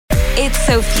it's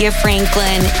Sophia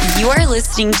Franklin. You are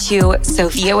listening to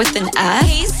Sophia with an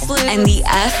F, and the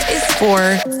F is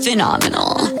for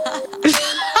phenomenal.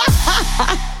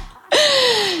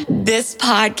 This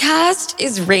podcast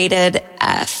is rated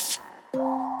F.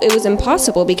 It was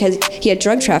impossible because he had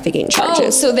drug trafficking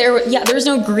charges. Oh, so there's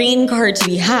no green card to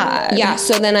be had. Yeah,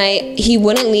 so then he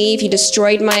wouldn't leave. He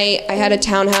destroyed I had a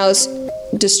townhouse,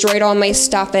 destroyed all my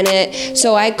stuff in it.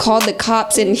 So I called the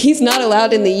cops and he's not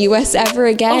allowed in the US ever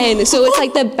again. Oh. So it's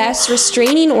like the best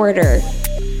restraining order.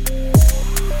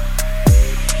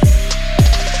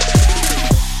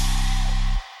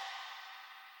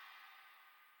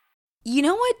 You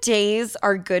know what days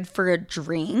are good for a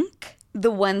drink?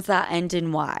 The ones that end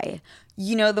in Y.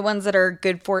 You know, the ones that are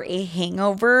good for a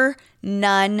hangover?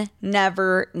 None,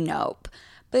 never, nope.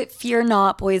 But fear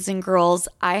not, boys and girls.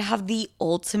 I have the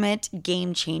ultimate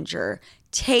game changer.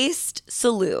 Taste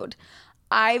Salud.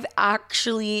 I've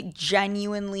actually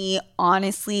genuinely,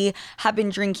 honestly, have been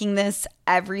drinking this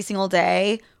every single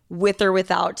day with or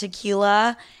without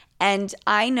tequila. And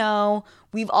I know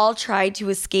we've all tried to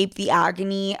escape the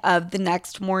agony of the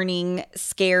next morning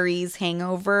scaries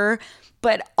hangover,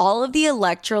 but all of the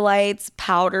electrolytes,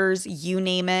 powders, you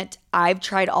name it, I've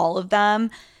tried all of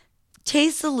them.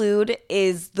 Taste Salud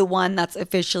is the one that's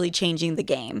officially changing the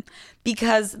game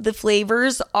because the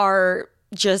flavors are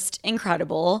just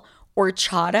incredible.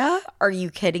 Horchata, are you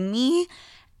kidding me?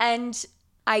 And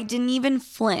I didn't even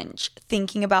flinch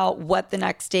thinking about what the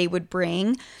next day would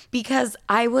bring because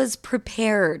I was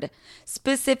prepared,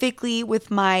 specifically with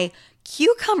my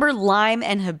cucumber, lime,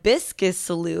 and hibiscus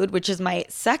Salud, which is my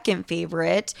second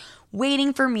favorite,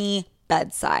 waiting for me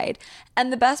bedside.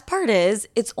 And the best part is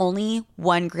it's only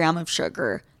 1 gram of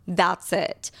sugar. That's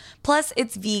it. Plus,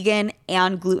 it's vegan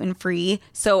and gluten-free,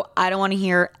 so I don't want to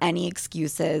hear any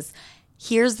excuses.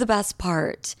 Here's the best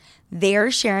part.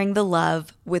 They're sharing the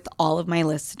love with all of my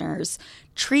listeners.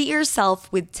 Treat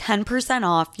yourself with 10%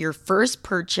 off your first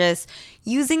purchase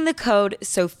using the code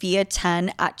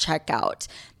SOPHIA10 at checkout.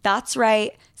 That's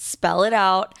right. Spell it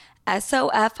out.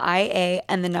 SOFIA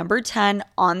and the number 10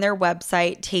 on their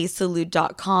website,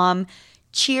 tastesalud.com.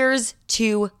 Cheers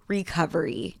to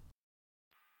recovery.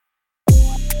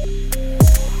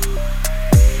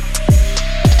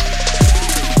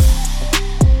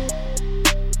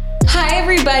 Hi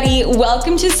everybody,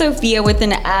 welcome to Sophia with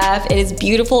an F. It is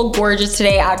beautiful, gorgeous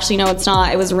today. Actually, no, it's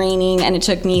not. It was raining and it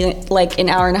took me like an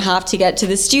hour and a half to get to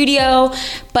the studio.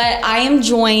 But I am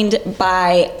joined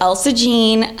by Elsa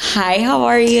Jean. Hi, how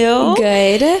are you?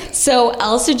 Good. So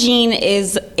Elsa Jean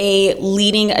is a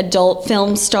leading adult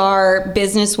film star,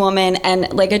 businesswoman,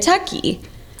 and like a techie.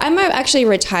 I'm actually a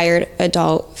retired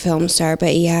adult film star,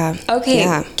 but yeah. Okay,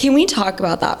 yeah. Can we talk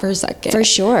about that for a second? For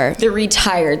sure. The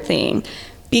retired thing.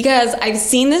 Because I've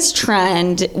seen this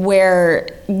trend where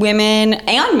women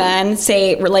and men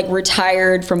say we're like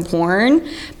retired from porn,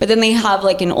 but then they have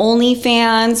like an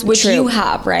OnlyFans, which True. you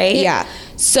have, right? Yeah.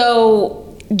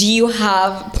 So do you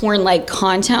have porn like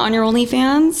content on your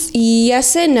OnlyFans?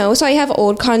 Yes and no. So I have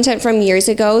old content from years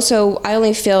ago. So I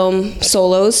only film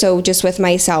solos, so just with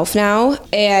myself now.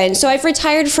 And so I've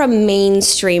retired from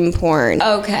mainstream porn.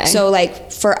 Okay. So like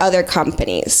for other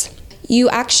companies. You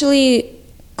actually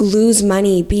lose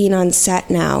money being on set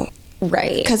now.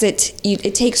 Right. Because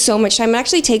it takes so much time. It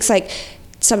actually takes like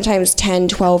sometimes 10,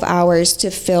 12 hours to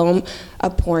film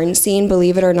a porn scene,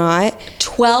 believe it or not.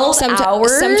 12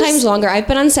 hours? Sometimes longer. I've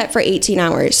been on set for 18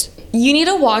 hours. You need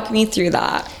to walk me through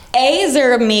that. Is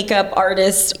there a makeup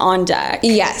artist on deck?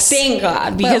 Yes. Thank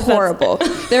God. Because but horrible.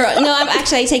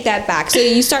 I take that back. So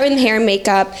you start with hair and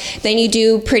makeup, then you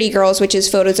do Pretty Girls, which is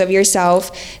photos of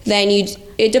yourself. Then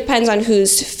it depends on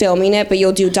who's filming it, but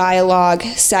you'll do dialogue,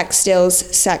 sex stills,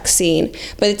 sex scene.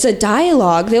 But it's a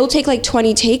dialogue. They'll take like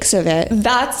 20 takes of it.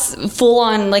 That's full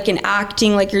on like an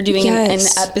acting, like you're doing an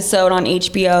episode on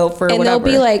HBO for and whatever. And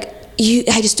they'll be like,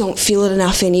 I just don't feel it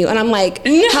enough in you. And I'm like,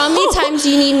 no. How many times do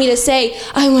you need me to say,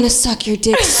 I want to suck your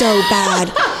dick so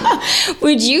bad?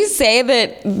 Would you say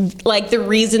that like the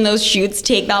reason those shoots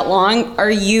take that long, are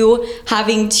you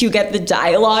having to get the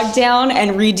dialogue down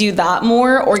and redo that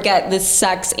more, or get the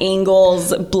sex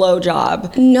angles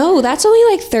blowjob? No, that's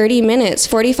only like 30 minutes,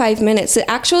 45 minutes. The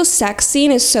actual sex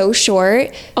scene is so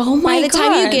short. Oh my God. By the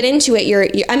time you get into it, you're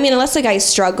unless the guy's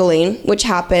struggling, which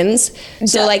happens.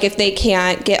 So like if they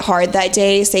can't get hard that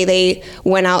day, say they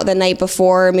went out the night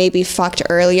before, maybe fucked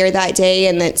earlier that day,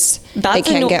 and they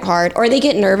can't get hard, or they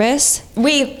get nervous.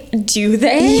 Wait, do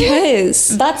they? Yes.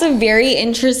 That's a very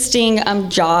interesting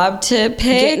job to pick.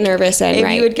 Get nervous if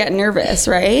you would get nervous,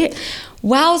 right?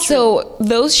 Wow. True. So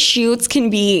those shoots can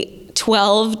be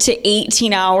 12 to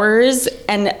 18 hours,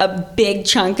 and a big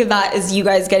chunk of that is you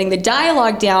guys getting the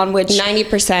dialogue down, which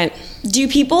 90%. Do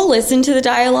people listen to the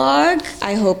dialogue?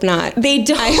 I hope not. They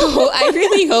don't. I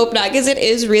really hope not, because it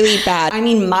is really bad. I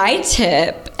mean, my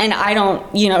tip, and I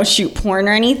don't, shoot porn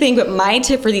or anything, but my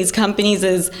tip for these companies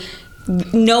is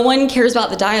no one cares about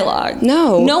the dialogue.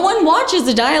 No. No one watches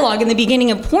the dialogue in the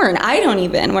beginning of porn. I don't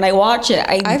even. When I watch it,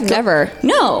 I've never.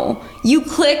 No. You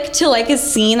click to like a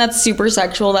scene that's super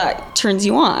sexual that turns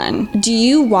you on. Do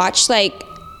you watch like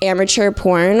amateur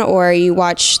porn, or you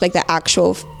watch like the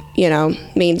actual,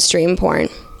 mainstream porn?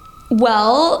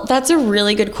 Well, that's a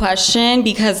really good question,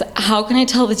 because how can I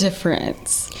tell the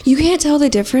difference? You can't tell the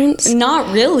difference?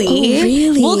 Not really. Oh,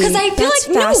 really? Well, because I feel That's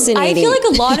like fascinating. I feel like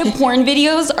a lot of porn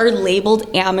videos are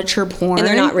labeled amateur porn, And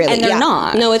they're not really. And they're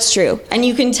not. No, it's true. And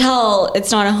you can tell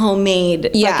it's not a homemade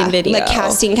fucking video. Like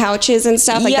casting couches and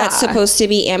stuff. Like that's supposed to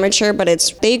be amateur, but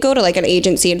they go to like an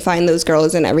agency and find those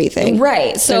girls and everything.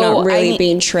 Right. So they're not really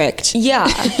being tricked. Yeah.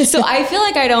 So I feel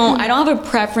like I don't have a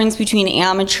preference between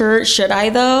amateur. Should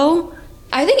I though?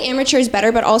 I think amateur is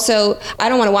better, but also I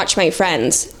don't want to watch my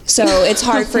friends. So it's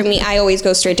hard for me. I always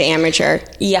go straight to amateur.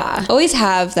 Yeah. Always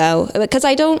have, though, because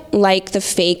I don't like the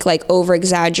fake, like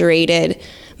over-exaggerated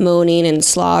moaning and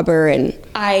slobber. And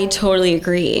I totally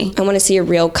agree. I want to see a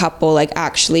real couple like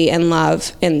actually in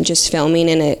love and just filming,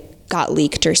 and it got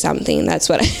leaked or something. That's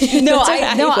what I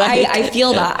I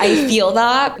feel that. I feel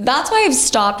that. That's why I've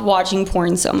stopped watching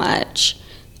porn so much.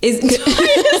 It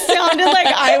sounded like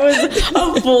I was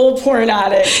a full porn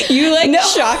addict. You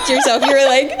shocked yourself. You were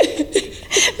like,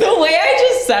 the way I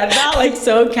just said that, like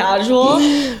so casual.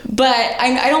 But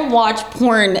I don't watch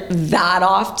porn that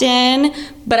often.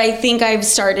 But I think I've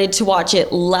started to watch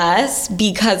it less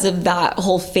because of that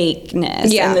whole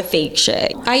fakeness and the fake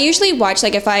shit. I usually watch,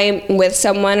 like if I'm with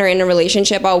someone or in a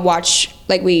relationship, I'll watch,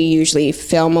 like we usually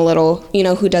film a little,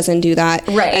 who doesn't do that.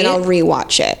 Right. And I'll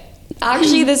rewatch it.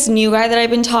 Actually, this new guy that I've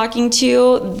been talking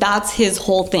to, that's his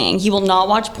whole thing. He will not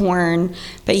watch porn,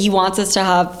 but he wants us to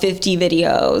have 50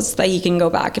 videos that he can go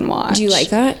back and watch. Do you like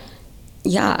that?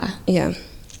 Yeah. Yeah.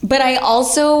 But I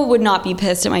also would not be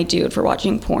pissed at my dude for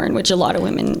watching porn, which a lot of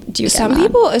women do.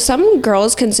 Some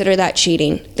girls consider that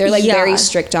cheating. They're very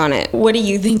strict on it. What do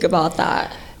you think about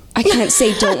that? I can't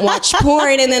say don't watch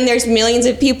porn, and then there's millions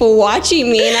of people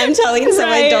watching me, and I'm telling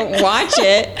someone don't watch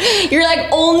it. You're like,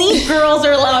 only girls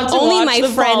are allowed to watch. Only my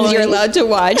friends you're allowed to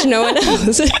watch, no one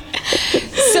else.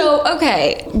 So,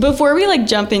 okay, before we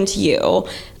jump into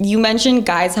you mentioned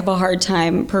guys have a hard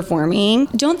time performing.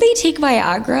 Don't they take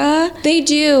Viagra? They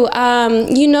do.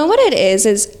 You know what it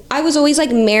is I was always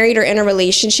married or in a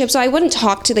relationship, so I wouldn't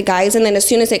talk to the guys, and then as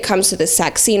soon as it comes to the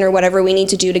sex scene or whatever we need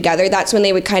to do together, that's when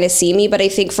they would kind of see me. But I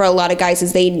think for a lot of guys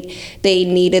is they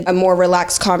needed a more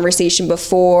relaxed conversation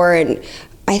before, and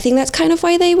I think that's kind of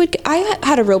why I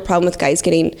had a real problem with guys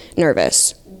getting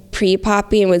nervous.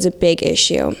 Pre-popping was a big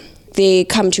issue. They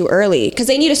come too early because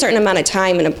they need a certain amount of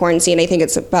time in a porn scene. I think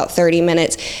it's about 30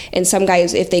 minutes. And some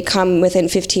guys, if they come within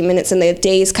 15 minutes, and the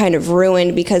day's kind of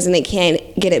ruined because then they can't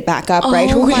get it back up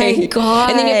right away. Oh my God.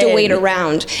 And then you have to wait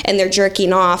around, and they're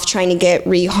jerking off trying to get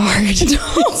re-hard.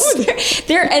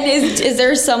 And is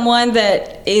there someone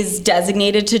that is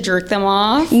designated to jerk them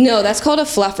off? No, that's called a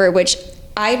fluffer, which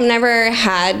I've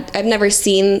never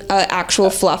seen an actual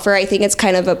fluffer. I think it's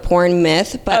kind of a porn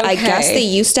myth, but I guess they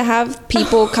used to have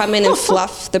people come in and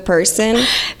fluff the person.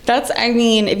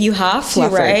 If you have to,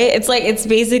 Fluffer. right? It's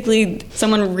basically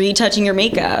someone retouching your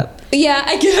makeup. Yeah,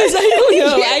 I guess.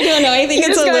 I don't know. I think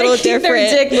it's a little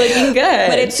different. Their dick looking good.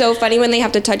 But it's so funny when they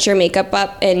have to touch your makeup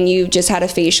up and you've just had a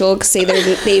facial, say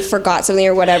they forgot something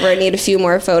or whatever and need a few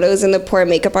more photos, and the poor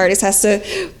makeup artist has to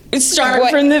start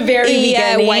from the very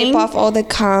beginning. Wipe off all the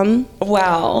cum.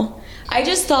 Wow. I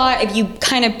just thought if you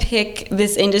kind of pick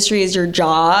this industry as your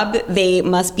job, they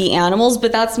must be animals,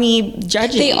 but that's me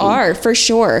judging. They are, for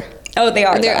sure. Oh, they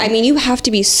are. You have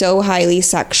to be so highly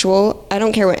sexual. I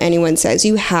don't care what anyone says.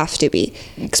 You have to be.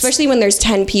 Especially when there's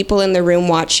 10 people in the room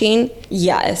watching.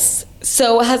 Yes.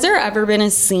 So has there ever been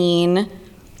a scene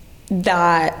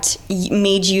that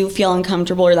made you feel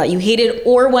uncomfortable or that you hated,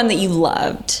 or one that you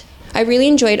loved? I really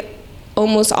enjoyed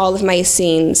almost all of my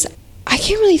scenes. I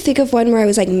can't really think of one where I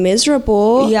was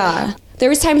miserable. Yeah. There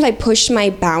was times I pushed my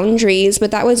boundaries,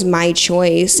 but that was my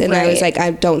choice. And I was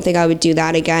I don't think I would do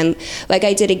that again. I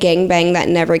did a gangbang that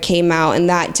never came out, and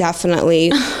that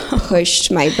definitely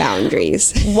pushed my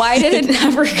boundaries. Why did it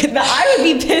never? I would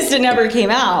be pissed it never came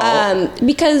out.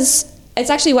 Because it's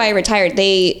actually why I retired.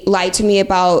 They lied to me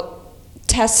about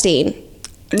testing.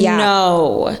 Yeah.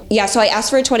 No. Yeah, so I asked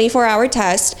for a 24-hour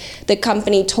test. The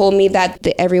company told me that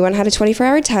everyone had a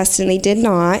 24-hour test, and they did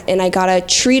not. And I got a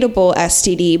treatable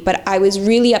STD, but I was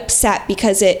really upset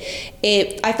because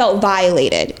I felt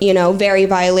violated, very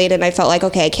violated. And I felt like,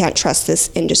 okay, I can't trust this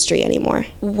industry anymore.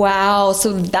 Wow.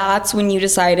 So that's when you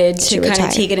decided to kind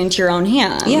of take it into your own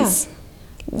hands. Yeah.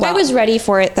 Wow. I was ready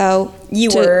for it, though. You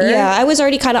were? Yeah, I was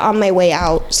already kind of on my way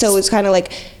out. So it was kind of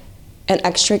like an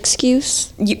extra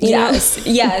excuse. Yes.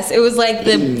 Yes. It was like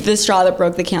the straw that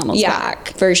broke the camel's back.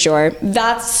 For sure.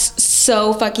 That's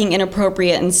so fucking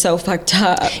inappropriate and so fucked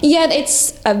up. Yeah,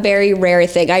 it's a very rare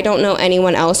thing. I don't know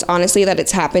anyone else, honestly, that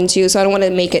it's happened to, so I don't want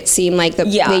to make it seem like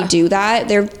they do that.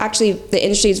 They're actually, the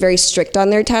industry is very strict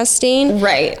on their testing.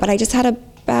 Right. But I just had a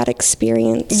bad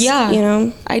experience.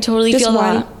 Yeah. I totally feel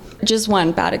that. Just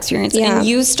one bad experience. Yeah. And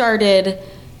you started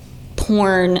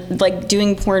porn, like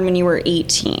doing porn when you were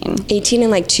 18. 18 in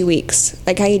like 2 weeks.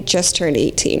 Like I had just turned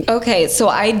 18. Okay, so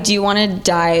I do want to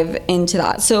dive into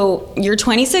that. So you're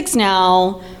 26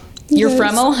 now. You're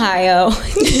from Ohio.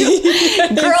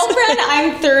 Girlfriend,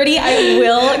 I'm 30. I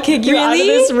will kick you out of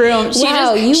this room.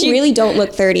 Wow, you really don't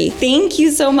look 30. Thank you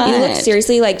so much. You look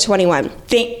seriously like 21.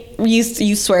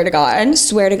 You swear to God?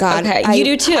 Swear to God. Okay, you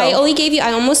do too. I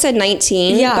almost said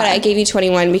 19, but I gave you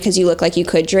 21 because you look like you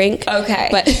could drink. Okay.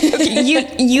 But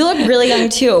you look really young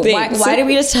too. Why did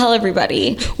we just tell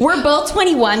everybody? We're both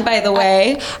 21, by the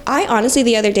way. I honestly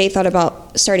the other day thought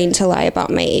about starting to lie about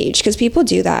my age because people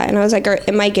do that. And I was like,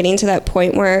 am I getting to that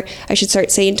point where I should start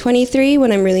saying 23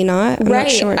 when I'm really not? I'm not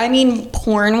sure. I mean,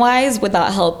 porn-wise, would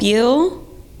that help you?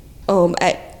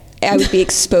 I would be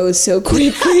exposed so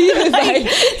quickly. They're like,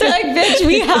 bitch,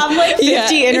 we have like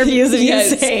 50 interviews of you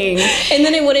saying. And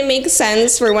then it wouldn't make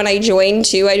sense for when I joined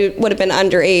too. I would have been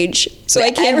underage. So I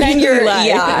can't really lie.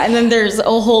 Yeah, and then there's a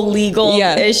whole legal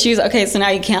issues. Okay, so now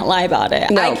you can't lie about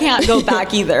it. No. I can't go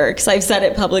back either because I've said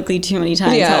it publicly too many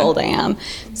times how old I am.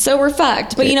 So we're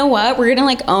fucked. But you know what? We're gonna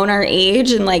like own our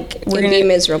age and like we're gonna be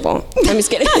miserable. I'm just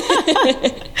kidding.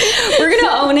 We're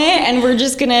gonna own it and we're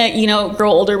just gonna,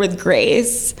 grow older with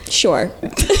grace. Sure.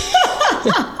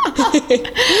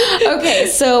 Okay,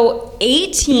 so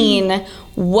 18,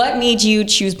 what made you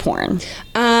choose porn?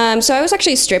 So I was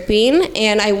actually stripping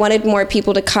and I wanted more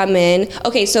people to come in.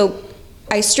 Okay, so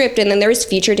I stripped and then there was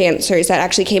feature dancers that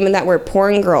actually came in that were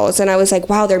porn girls and I was like,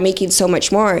 wow, they're making so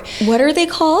much more. What are they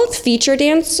called? Feature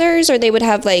dancers, or they would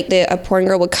have like a porn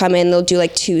girl would come in, they'll do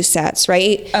like 2 sets,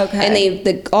 right? Okay.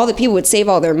 And all the people would save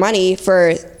all their money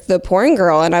for the porn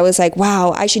girl and I was like,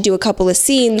 wow, I should do a couple of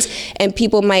scenes and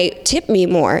people might tip me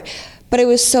more. But it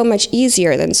was so much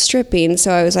easier than stripping,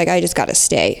 so I was like, I just gotta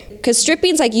stay. Because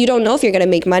stripping's like, you don't know if you're gonna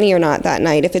make money or not that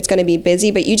night, if it's gonna be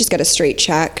busy, but you just get a straight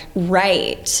check.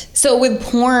 Right. So with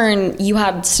porn, you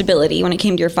had stability when it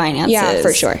came to your finances. Yeah,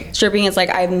 for sure. Stripping is like,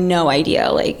 I have no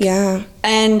idea. Yeah.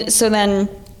 And so then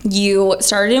you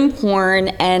started in porn,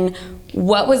 and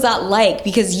what was that like?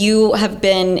 Because you have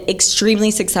been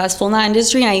extremely successful in that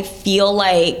industry, and I feel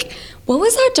like, what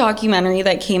was that documentary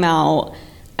that came out?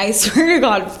 I swear to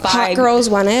God, Hot Girls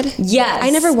Wanted? Yes.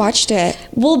 I never watched it.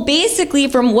 Well, basically,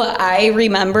 from what I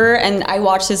remember, and I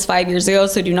watched this 5 years ago,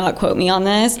 so do not quote me on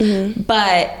this,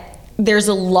 but there's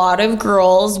a lot of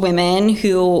girls, women,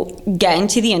 who get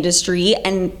into the industry,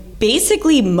 and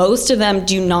basically most of them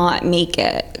do not make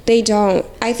it. They don't.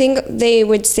 I think they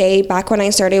would say back when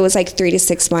I started, it was like 3 to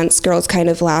 6 months. Girls kind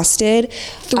of lasted.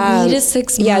 3 to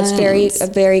 6 months? Yeah, it's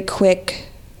very quick.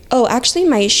 Oh, actually,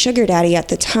 my sugar daddy at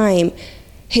the time,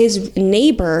 his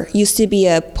neighbor used to be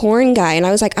a porn guy, and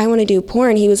I was like, I want to do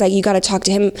porn. He was like, you got to talk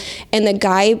to him. And the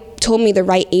guy told me the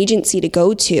right agency to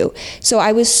go to. So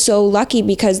I was so lucky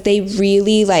because they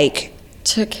really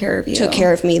took care of you. Took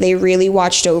care of me. They really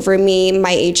watched over me.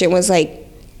 My agent was like,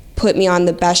 put me on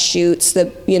the best shoots,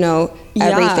 everything.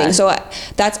 Yeah. So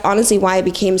that's honestly why I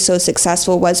became so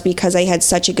successful, was because I had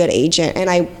such a good agent and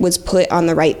I was put on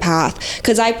the right path.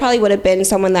 Because I probably would have been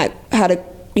someone that had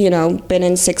been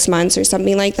in 6 months or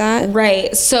something like that.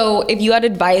 Right. So if you had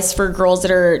advice for girls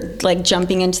that are like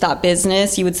jumping into that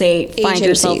business, you would say find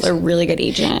yourself a really good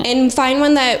agent. And find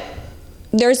one that,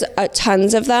 there's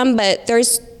tons of them, but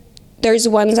there's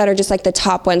ones that are just like the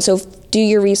top ones. So do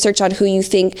your research on who you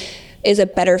think is a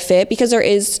better fit, because there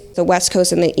is the West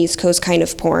Coast and the East Coast kind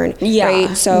of porn. Yeah.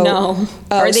 Right? So no.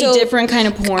 Are they different kind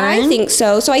of porn? I think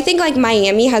so. So I think like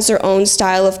Miami has their own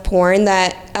style of porn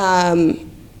that,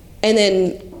 and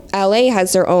then LA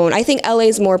has their own. I think LA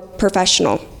is more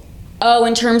professional. Oh,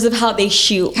 in terms of how they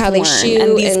shoot How they porn shoot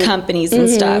and these and- companies and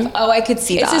stuff. Oh, I could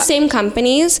see It's that. the same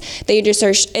companies. They just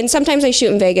are, and sometimes they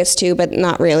shoot in Vegas too, but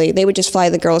not really. They would just fly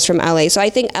the girls from LA. So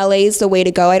I think LA is the way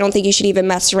to go. I don't think you should even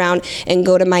mess around and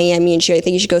go to Miami and shoot. I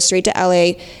think you should go straight to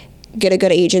LA, get a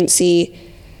good agency,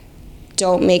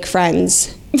 don't make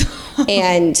friends,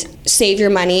 and save your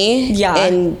money. Yeah.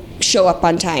 And show up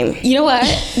on time. You know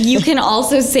what? You can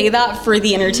also say that for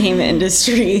the entertainment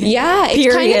industry. Yeah,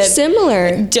 it's kind of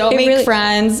similar. Don't make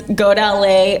friends. Go to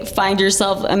LA. Find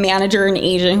yourself a manager, an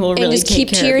agent who will really just keep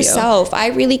take to care of yourself. I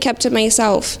really kept to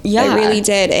myself. Yeah. I really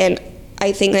did, and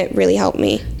I think that really helped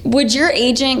me. Would your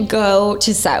agent go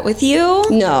to set with you?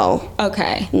 No,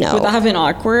 Okay. No. Would that have been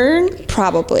awkward?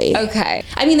 probably. Okay.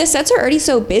 I mean, the sets are already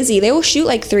so busy. They will shoot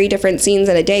like 3 different scenes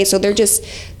in a day, so they're just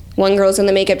one girl's in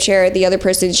the makeup chair, the other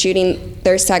person's shooting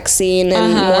their sex scene,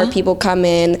 and more people come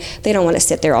in. They don't want to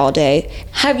sit there all day.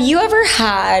 Have you ever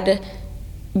had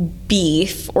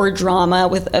beef or drama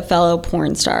with a fellow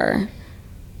porn star?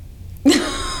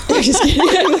 I'm just kidding.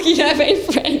 I'm looking at my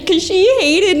friend because she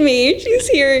hated me. She's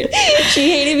here. She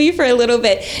hated me for a little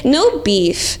bit. No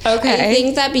beef. Okay. I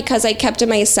think that because I kept to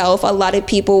myself, a lot of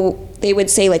people, they would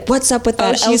say like, what's up with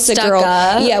that she's Elsa stuck girl?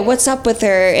 up. Yeah, what's up with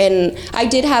her? And I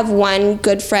did have one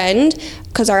good friend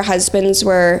because our husbands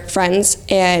were friends,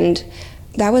 and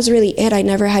that was really it. I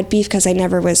never had beef because I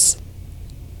never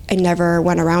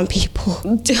went around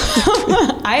people.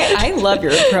 I love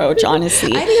your approach,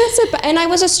 honestly. I think and I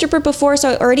was a stripper before,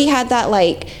 so I already had that,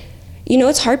 like, you know,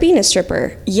 it's hard being a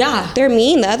stripper. Yeah. They're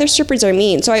mean. The other strippers are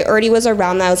mean. So I already was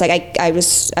around that. I was like,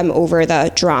 I'm over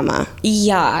the drama.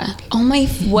 Yeah. Oh my,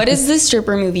 what is this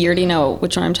stripper movie? You already know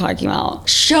which one I'm talking about.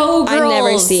 Showgirls. I've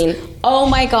never seen. Oh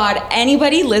my God.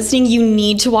 Anybody listening, you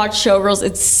need to watch Showgirls.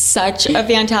 It's such a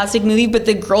fantastic movie, but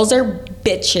the girls are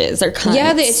bitches. They're cunts.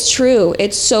 Yeah, it's true.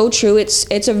 It's so true.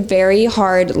 It's a very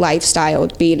hard lifestyle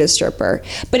being a stripper.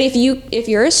 But if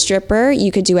you're a stripper,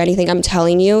 you could do anything, I'm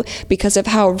telling you, because of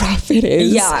how rough it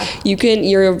is. Yeah.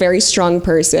 You're a very strong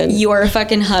person. You are a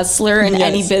fucking hustler, and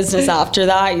any business after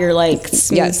that, you're like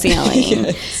smooth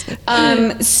sailing.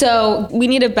 So we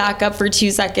need to back up for 2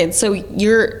 seconds. So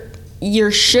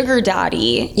your sugar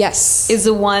daddy is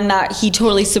the one that he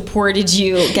totally supported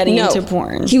you getting into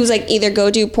porn. He was like, either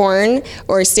go do porn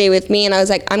or stay with me. And I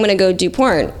was like, I'm going to go do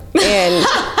porn. And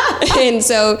and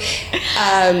so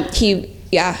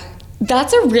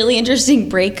That's a really interesting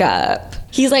breakup.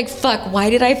 He's like, fuck, why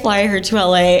did I fly her to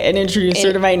LA and introduce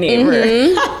her to my neighbor?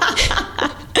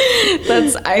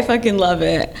 I fucking love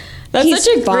it. He's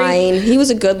such a fine. He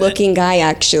was a good-looking guy,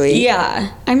 actually.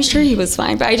 Yeah, I'm sure he was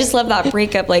fine, but I just love that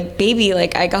breakup. Like, baby,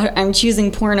 like I'm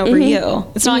choosing porn over you.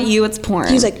 It's not you, it's porn.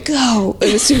 He was like, go.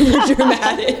 It was super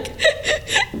dramatic.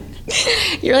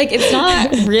 You're like, it's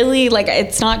not really, like,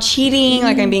 it's not cheating.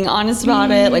 Like, I'm being honest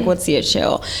about it. Like, what's the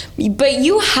issue? But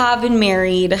you have been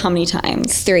married how many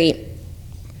times? 3.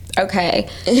 Okay.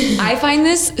 I find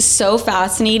this so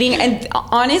fascinating. And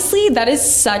honestly, that is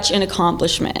such an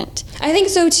accomplishment. I think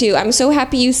so too. I'm so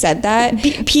happy you said that.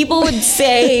 People would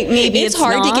say maybe it's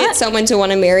hard to get someone to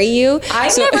want to marry you.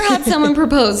 I've never had someone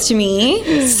propose to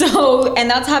me. So, and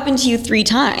that's happened to you 3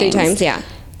 times. 3 times, yeah.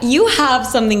 You have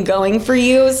something going for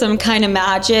you, some kind of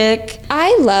magic.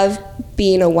 I love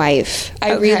being a wife.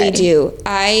 I really do.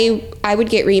 I would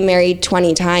get remarried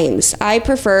 20 times. I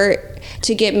prefer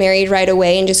to get married right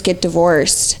away and just get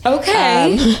divorced.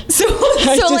 Okay. So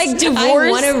like divorce.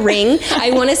 I want a ring.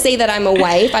 I want to say that I'm a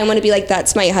wife. I want to be like,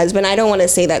 that's my husband. I don't want to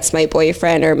say that's my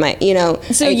boyfriend or my, you know.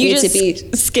 So you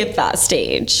just skip that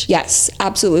stage. Yes,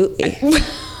 absolutely.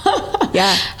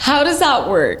 Yeah. How does that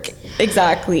work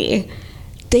exactly?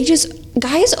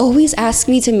 Guys always ask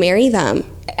me to marry them.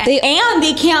 They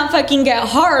can't fucking get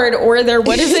hard, or they're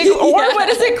what is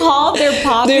it called? They're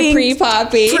popping. They're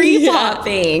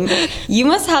pre-popping. Yeah. You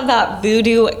must have that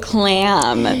voodoo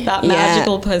clam, that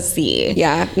magical pussy.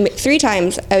 Yeah, 3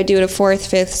 times. I would do it a 4th,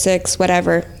 5th, 6th,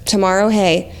 whatever. Tomorrow,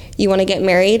 hey, you want to get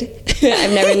married?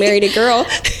 I've never married a girl.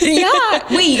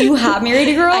 Yeah. Wait, you have married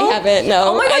a girl? I haven't,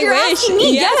 no. Oh my God, you're asking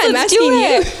me. Yeah, yes, I'm let's asking do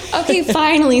it. you. Okay,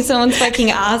 finally, someone's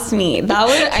fucking asked me. That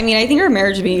would, I think our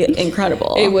marriage would be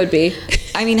incredible. It would be.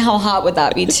 I mean, how hot would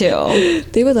that be too?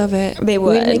 They would love it. They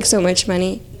would. We'd make so much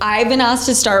money. I've been asked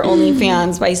to start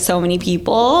OnlyFans by so many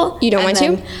people. You don't want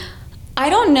to? I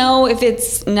don't know if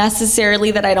it's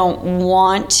necessarily that I don't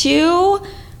want to,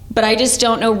 but I just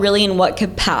don't know really in what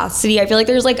capacity. I feel like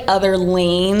there's like other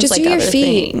lanes, just like do your other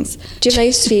feet. things. Do you have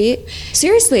nice feet?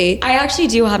 Seriously. I actually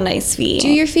do have nice feet. Do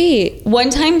your feet. One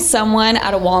time someone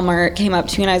at a Walmart came up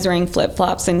to me and I was wearing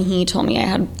flip-flops and he told me I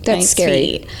had nice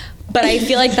scary. feet. But I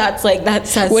feel like that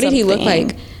says What did he look something.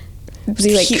 like? Was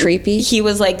he like creepy? He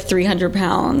was like 300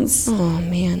 pounds. Oh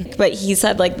man. But he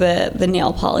said like the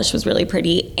nail polish was really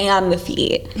pretty and the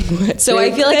feet. So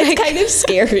Really? I feel like That's kind of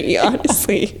scary,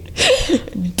 honestly.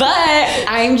 But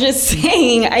I'm just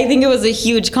saying, I think it was a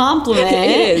huge compliment.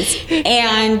 It is.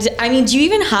 And I mean, do you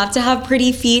even have to have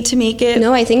pretty feet to make it?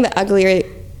 No, I think the uglier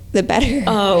the better.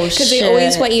 Oh, shit. Because they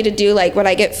always want you to do, like, when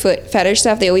I get foot fetish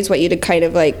stuff, they always want you to kind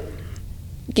of, like,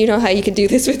 you know how you can do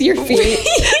this with your feet?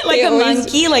 Like They a always-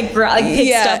 monkey, like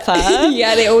pick stuff up?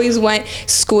 Yeah, they always want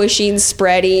squishing,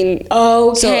 spreading.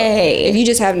 Okay. So if you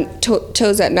just have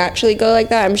toes that naturally go like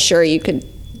that, I'm sure you could.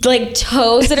 Like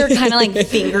toes that are kind of like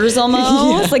fingers almost.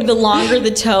 Yeah. Like the longer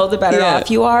the toe, the better Yeah.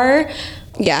 off you are.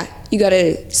 Yeah, you got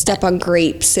to step on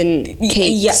grapes and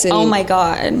cakes. And Oh my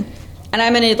God. And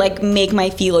I'm gonna like make my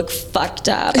feet look fucked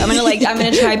up. I'm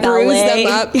gonna try Bruise ballet.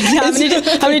 them up. Yeah,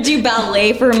 I'm gonna do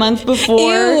ballet for a month before.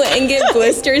 Ew, and get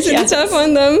blisters and Yes. stuff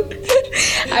on them.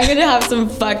 I'm gonna have some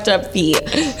fucked up feet.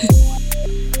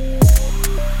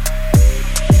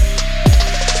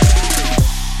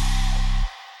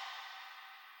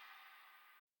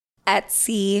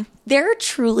 Etsy. There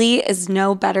truly is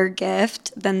no better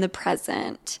gift than the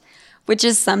present, which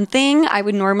is something I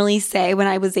would normally say when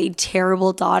I was a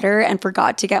terrible daughter and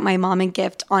forgot to get my mom a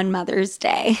gift on Mother's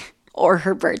Day or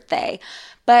her birthday.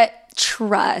 But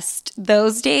trust,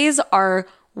 those days are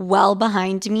well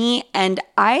behind me, and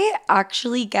I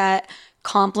actually get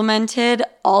complimented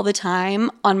all the time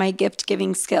on my gift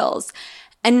giving skills.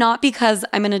 And not because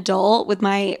I'm an adult with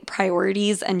my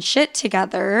priorities and shit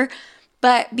together,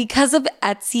 but because of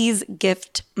Etsy's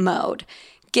gift mode.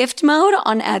 Gift mode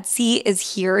on Etsy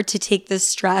is here to take the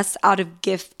stress out of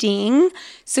gifting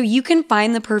so you can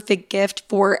find the perfect gift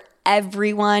for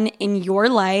everyone in your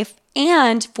life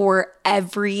and for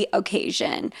every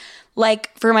occasion.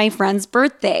 Like for my friend's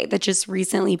birthday that just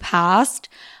recently passed,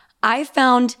 I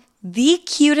found the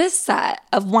cutest set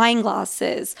of wine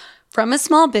glasses from a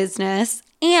small business,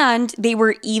 and they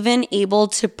were even able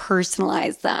to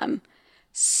personalize them.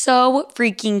 So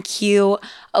freaking cute.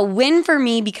 A win for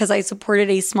me because I supported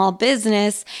a small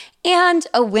business, and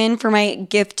a win for my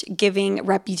gift giving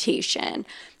reputation.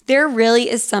 There really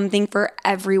is something for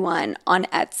everyone on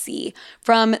Etsy.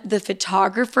 From the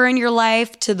photographer in your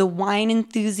life to the wine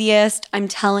enthusiast, I'm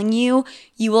telling you,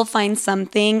 you will find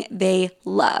something they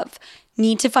love.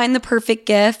 Need to find the perfect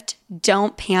gift?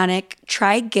 Don't panic.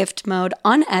 Try gift mode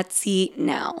on Etsy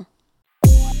now.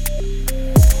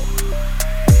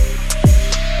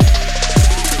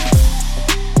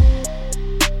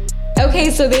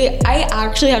 Okay, so I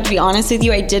actually have to be honest with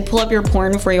you. I did pull up your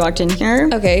porn before you walked in here.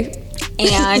 Okay.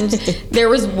 And there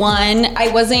was one, I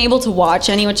wasn't able to watch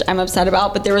any, which I'm upset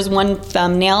about, but there was one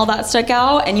thumbnail that stuck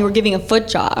out, and you were giving a foot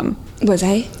job. Was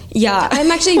I? Yeah.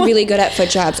 I'm actually really good at foot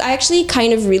jobs. I actually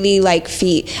kind of really like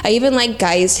feet. I even like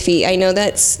guys' feet. I know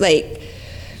that's like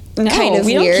kind of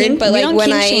weird, but like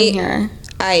when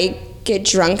I get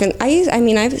drunk and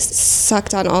I've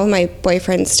sucked on all of my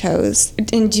boyfriend's toes.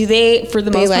 And do they, for the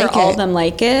most part, all of them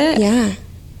like it? Yeah.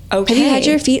 Okay. Have you had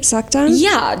your feet sucked on?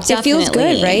 Yeah, definitely. It feels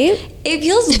good, right? It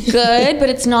feels good, but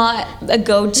it's not a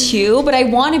go-to. But I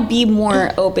want to be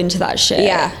more open to that shit.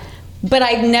 Yeah. But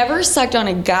I've never sucked on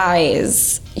a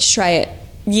guy's. You should try it.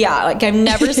 Yeah, like I've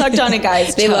never sucked on a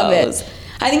guy's They toes. love it.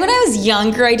 I think when I was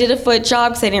younger, I did a foot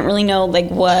job because I didn't really know like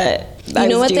what I You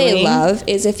know was what doing. they love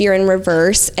is if you're in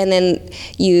reverse and then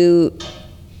you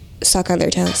suck on their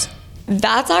toes.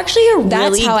 That's actually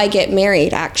That's how I get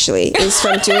married, actually, is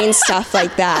from doing stuff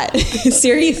like that.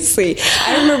 Seriously.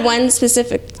 I remember one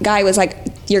specific guy was like,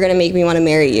 "You're going to make me want to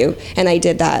marry you." And I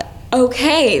did that.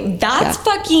 Okay, that's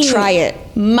fucking... Try it.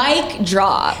 Mic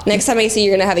drop. Next time I see you,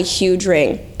 you're going to have a huge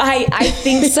ring. I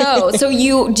think so. So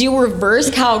you do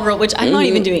reverse cowgirl, which I'm not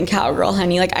even doing cowgirl,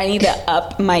 honey. Like, I need to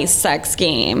up my sex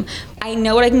game. I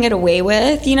know what I can get away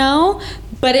with, you know?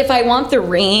 But if I want the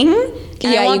ring...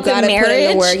 Yeah, you gotta put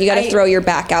in the work. You gotta throw your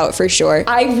back out for sure.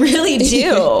 I really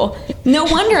do. No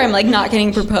wonder I'm like not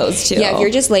getting proposed to. Yeah, if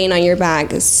you're just laying on your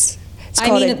back, it's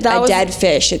called a dead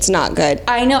fish. It's not good.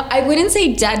 I know. I wouldn't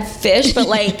say dead fish, but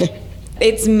like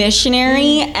it's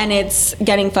missionary and it's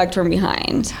getting fucked from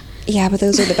behind. Yeah, but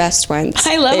those are the best ones.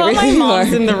 I love how my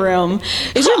mom's in the room.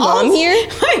 Is your mom here?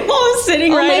 My mom's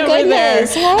sitting right over there.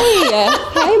 Hi.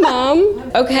 Hi,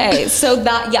 Mom. Okay, so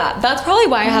that's probably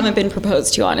why I haven't been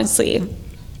proposed to, honestly.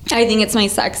 I think it's my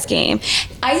sex game.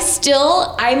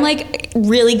 I'm like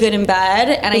really good in bed,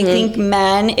 and I think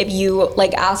men, if you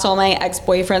like asked all my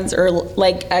ex-boyfriends or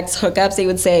like ex-hookups, they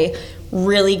would say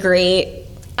really great.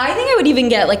 I think I would even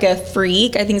get like a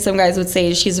freak. I think some guys would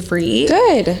say she's a freak.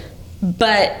 Good.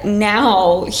 But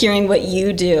now, hearing what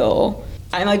you do,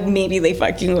 I'm like, maybe they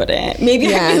fucking wouldn't.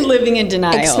 Maybe I've been living in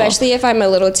denial. Especially if I'm a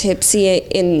little tipsy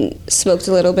and smoked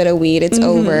a little bit of weed, it's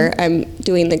over. I'm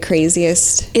doing the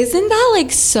craziest. Isn't that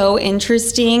like so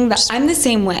interesting? That I'm the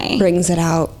same way. Brings it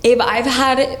out. If I've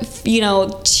had, you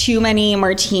know, too many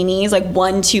martinis, like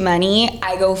one too many,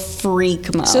 I go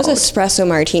freak mode. So those espresso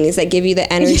martinis that give you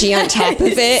the energy on top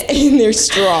of it, and they're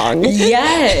strong.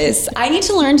 Yes. I need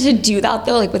to learn to do that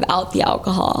though, like without the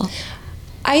alcohol.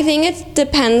 I think it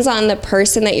depends on the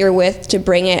person that you're with to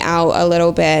bring it out a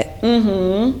little bit.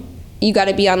 You got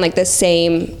to be on like the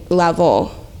same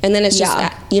level. And then it's just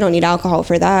that you don't need alcohol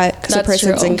for that, because the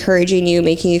person's encouraging you,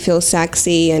 making you feel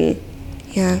sexy, and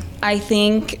I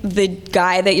think the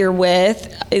guy that you're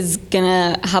with is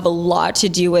gonna have a lot to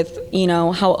do with, you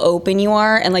know, how open you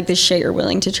are and like the shit you're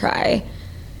willing to try.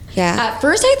 Yeah. At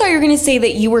first I thought you were gonna say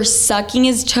that you were sucking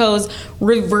his toes,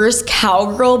 reverse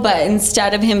cowgirl, but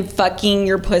instead of him fucking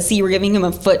your pussy, you were giving him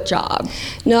a foot job.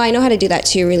 No, I know how to do that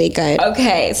too really good.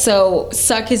 Okay, so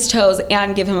suck his toes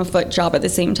and give him a foot job at the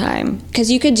same time.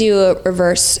 Because you could do a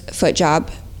reverse foot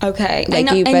job. Okay, like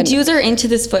I know, and dudes are into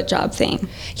this foot job thing.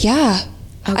 Yeah.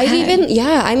 Okay.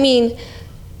 I mean,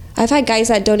 I've had guys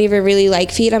that don't even really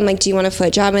like feet. I'm like, do you want a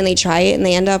foot job? And they try it and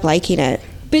they end up liking it.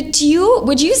 But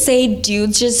would you say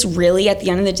dudes just really, at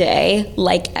the end of the day,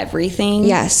 like everything?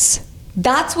 Yes.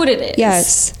 That's what it is.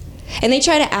 Yes. And they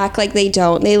try to act like they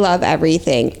don't. They love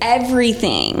everything.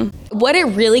 Everything. What it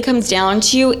really comes down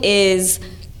to is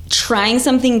trying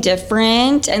something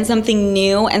different and something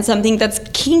new and something that's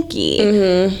kinky.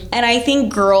 And I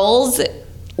think girls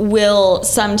will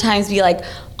sometimes be like,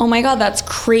 oh my God, that's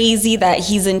crazy that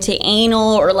he's into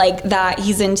anal, or like that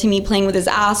he's into me playing with his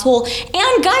asshole.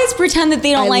 And guys pretend that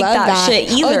they don't like that shit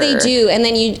either. Oh, they do. And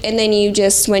then you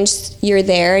just, when you're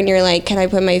there and you're like, can I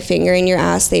put my finger in your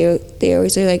ass? They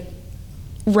always are like,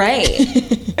 right.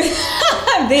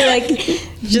 They like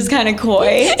just kind of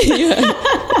coy.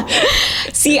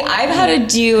 See, I've had a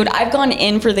dude, I've gone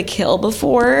in for the kill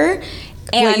before.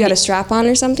 And what, you got a strap on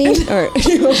or something? Or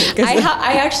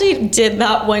I actually did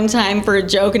that one time for a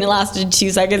joke, and it lasted 2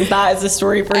 seconds. That is a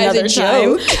story for another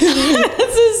time.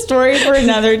 That's a story for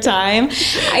another time.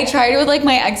 I tried it with like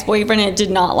my ex-boyfriend, and it did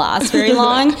not last very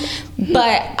long.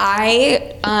 But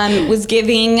I was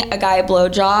giving a guy a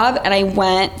blowjob, and I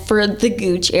went for the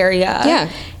gooch area. Yeah.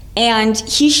 And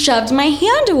he shoved my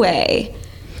hand away.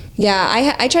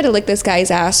 Yeah, I tried to lick this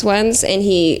guy's ass once, and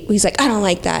he's like, I don't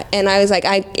like that. And I was like,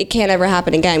 it can't ever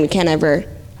happen again. We can't ever.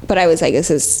 But I was like,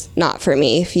 this is not for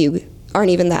me if you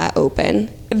aren't even that open.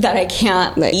 That I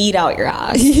can't like, eat out your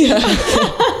ass. Yeah.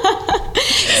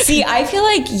 See, I feel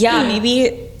like,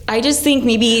 I just think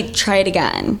maybe try it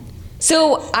again.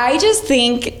 So I just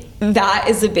think that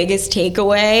is the biggest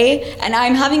takeaway. And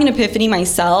I'm having an epiphany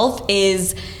myself,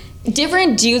 is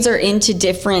different dudes are into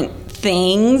different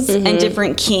things and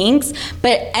different kinks,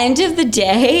 but end of the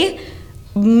day,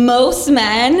 most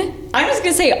men, I'm just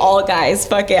gonna say all guys,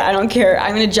 fuck it, I don't care,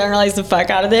 I'm gonna generalize the fuck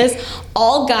out of this,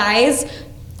 all guys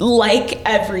like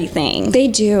everything. They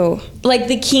do. Like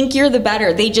the kinkier the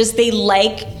better. They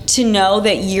like to know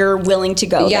that you're willing to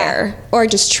go there, or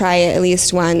just try it at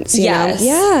least once, you know?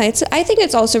 Yeah, I think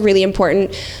it's also really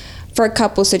important for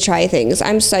couples to try things.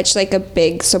 I'm such like a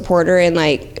big supporter, and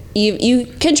like you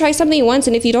can try something once,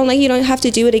 and if you don't like it, you don't have to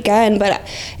do it again. But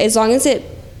as long as it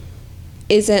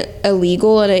isn't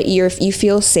illegal and you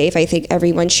feel safe, I think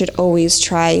everyone should always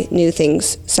try new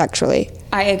things sexually.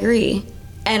 I agree.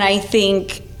 And I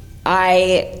think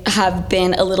I have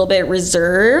been a little bit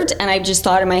reserved, and I just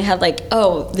thought in my head like,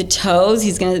 oh, the toes,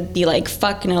 he's gonna be like,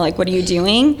 fuck, you know, like, what are you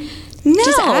doing? No.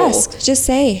 Just ask. Just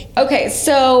say. Okay,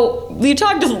 so we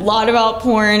talked a lot about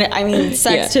porn. I mean,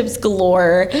 sex tips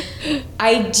galore.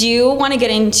 I do want to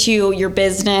get into your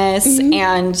business,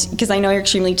 and because I know you're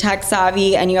extremely tech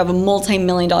savvy and you have a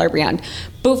multi-million-dollar brand.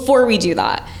 Before we do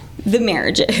that, the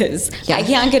marriages. Yeah. I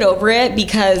can't get over it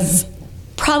because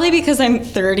I'm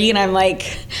 30 and I'm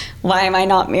like, why am I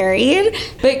not married?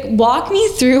 But walk me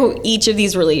through each of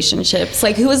these relationships.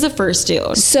 Like, who was the first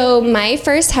dude? So my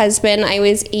first husband, I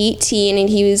was 18 and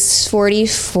he was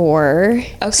 44.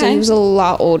 Okay. So he was a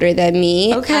lot older than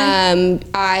me.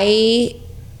 Okay.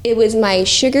 It was my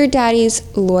sugar daddy's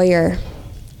lawyer.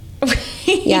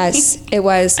 Yes, it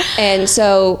was. And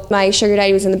so my sugar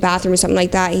daddy was in the bathroom or something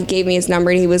like that. He gave me his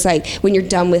number and he was like, when you're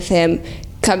done with him,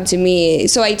 come to me.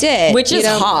 So I did. Which is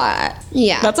hot.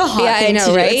 Yeah. That's a hot thing to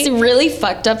do. Right? It's a really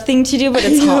fucked up thing to do, but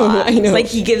it's hot. I know. Like,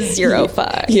 he gives zero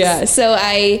fucks. Yeah. So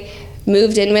I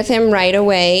moved in with him right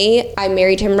away. I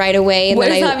married him right away. And what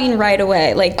does that mean, right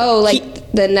away? Like,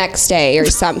 the next day or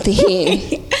something.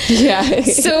 Yeah.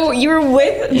 So you're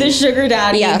with the sugar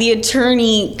daddy. Yeah. The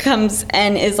attorney comes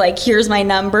and is like, here's my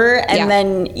number. And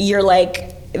then you're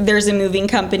like, there's a moving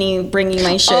company bringing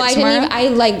my shit tomorrow.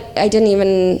 I didn't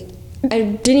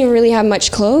even really have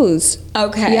much clothes.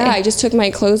 Okay. Yeah, I just took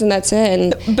my clothes and that's it.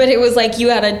 And but it was like you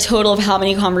had a total of how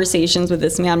many conversations with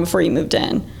this man before you moved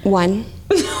in? one.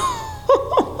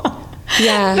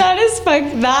 Yeah. That is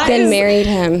Then married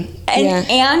him.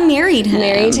 And married him.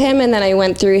 Married him, and then I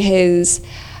went through his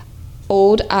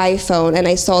old iPhone and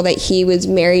I saw that he was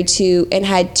married to and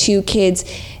had 2 kids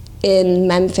in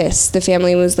Memphis. The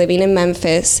family was living in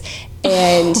Memphis,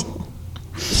 and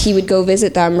he would go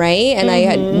visit them, right? And I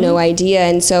had no idea,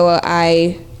 and so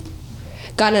I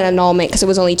got an annulment because it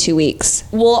was only 2 weeks.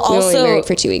 Well, we were also only married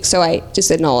for 2 weeks, so I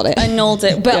just annulled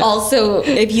it. But also,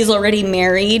 if he's already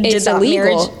married, It's did that illegal.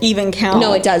 marriage even count?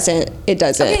 No, it doesn't. It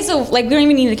doesn't. Okay, so like we don't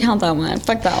even need to count that one.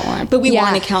 Fuck that one. But we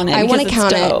want to count it. I want to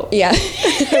because count it's dope. it. Yeah,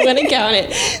 I want to count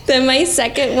it. Then my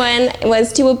second one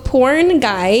was to a porn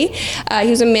guy. He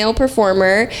was a male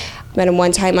performer. Met him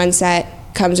one time on set.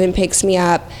 Comes and picks me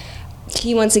up.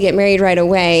 He wants to get married right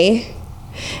away.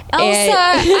 Elsa,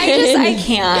 I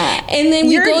can't. And then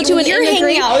you're go to an You're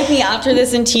hanging out with me after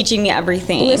this and teaching me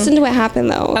everything. Listen to what happened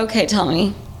though. Okay, tell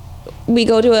me. We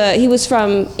go to he was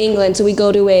from England, so we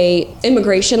go to a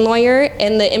immigration lawyer,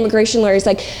 and the immigration lawyer is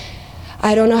like,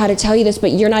 I don't know how to tell you this,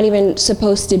 but you're not even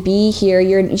supposed to be here.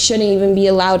 You shouldn't even be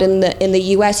allowed in the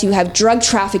U.S. You have drug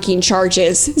trafficking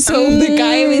charges. So the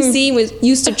guy I was seeing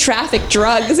used to traffic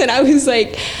drugs, and I was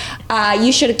like,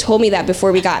 you should have told me that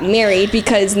before we got married,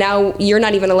 because now you're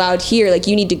not even allowed here. Like,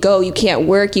 you need to go. You can't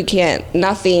work. You can't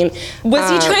nothing. Was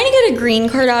he trying to get a green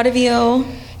card out of you?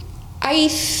 I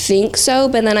think so,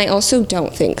 but then I also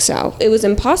don't think so. It was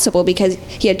impossible because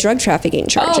he had drug trafficking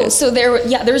charges. Oh, so there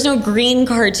was no green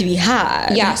card to be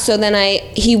had. Yeah, so then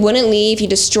he wouldn't leave. He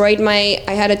destroyed I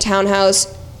had a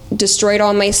townhouse, destroyed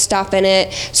all my stuff in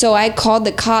it. So I called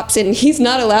the cops, and he's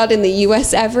not allowed in the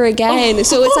U.S. ever again. Oh.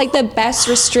 So it's like the best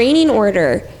restraining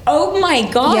order. Oh my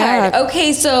God. Yeah.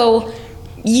 Okay, so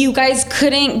you guys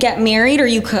couldn't get married, or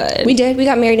you could? We did. We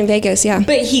got married in Vegas, yeah.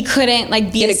 But he couldn't,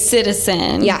 like, be a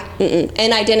citizen? Yeah.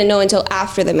 And I didn't know until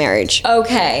after the marriage.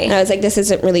 Okay. And I was like, this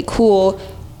isn't really cool.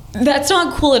 That's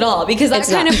not cool at all, because that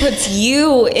kind of puts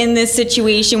you in this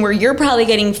situation where you're probably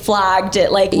getting flagged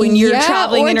at, like, when you're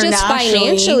traveling internationally. Just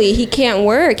financially, he can't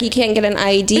work, he can't get an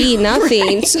ID,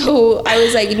 nothing. Right. So I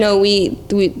was like, no,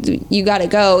 you got to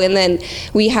go. And then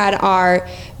we had our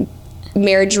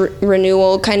marriage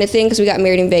renewal kind of thing, because we got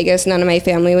married in Vegas. None of my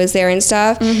family was there and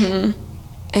stuff.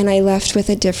 And I left with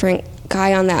a different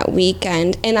guy on that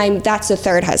weekend, and that's the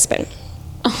third husband.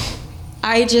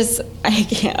 I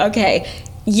can't. Okay.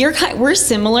 We're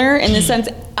similar in the sense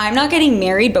I'm not getting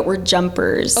married, but we're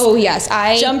jumpers. Oh yes,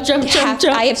 I jump.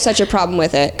 I have such a problem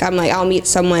with it. I'm like, I'll meet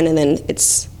someone and then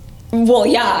it's. Well,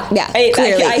 yeah.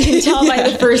 Clearly. I can tell by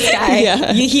the first guy.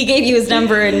 Yeah. He gave you his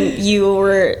number, and you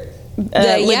were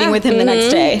living with him the next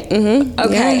day.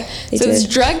 Okay. Yeah, so this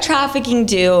drug trafficking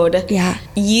dude. Yeah.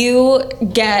 You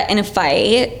get in a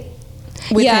fight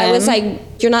with him. It was like,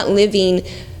 you're not living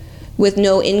with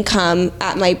no income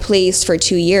at my place for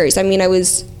 2 years. I mean, I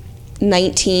was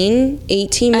 19,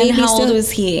 18 maybe. And how old still.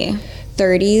 was he?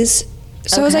 30s.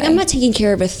 So I was like, I'm not taking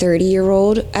care of a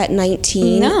 30-year-old at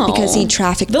 19 because he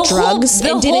trafficked drugs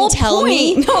and didn't tell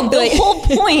me. No, the whole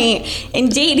point in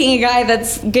dating a guy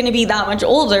that's going to be that much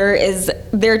older is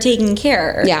they're taking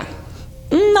care. Yeah.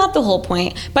 Not the whole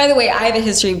point. By the way, I have a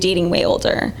history of dating way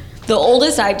older. The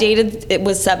oldest I've dated, it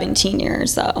was 17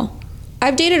 years, so.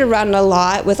 I've dated around a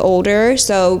lot with older,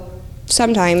 so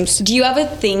sometimes. Do you have a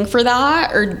thing for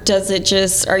that, or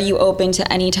are you open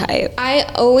to any type?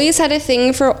 I always had a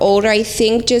thing for older. I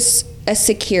think just a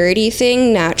security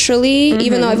thing naturally,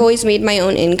 even though I've always made my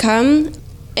own income.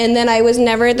 And then I was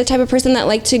never the type of person that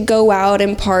liked to go out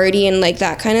and party and like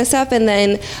that kind of stuff. And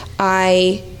then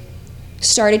I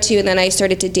started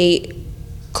to date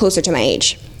closer to my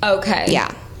age. Okay.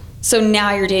 Yeah. So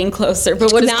now you're dating closer,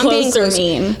 but what does closer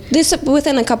mean? This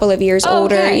within a couple of years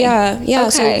older. Okay. Yeah.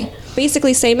 Okay. So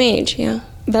basically same age. Yeah.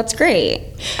 That's great.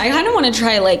 I kind of want to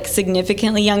try like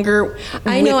significantly younger.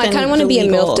 I know. I kind of want to be a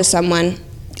MILF to someone.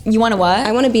 You want to what?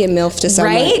 I want to be a MILF to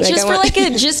someone. Right?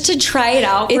 Like just to try it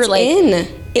out. It's for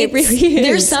like. It really is.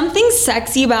 There's something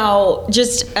sexy about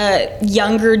just a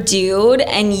younger dude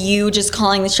and you just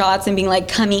calling the shots and being like,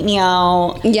 come eat me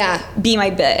out. Yeah. Be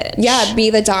my bitch. Yeah, be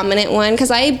the dominant one.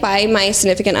 Because I buy my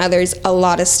significant others a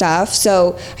lot of stuff.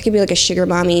 So I could be like a sugar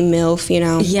mommy MILF, you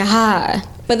know? Yeah.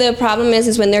 But the problem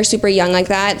is when they're super young like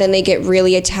that, then they get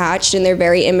really attached and they're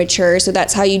very immature. So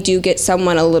that's how you do get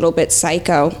someone a little bit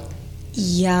psycho.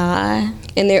 Yeah.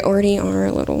 And they already are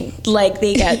a little... Like,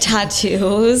 they get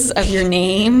tattoos of your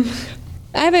name.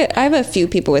 I have a few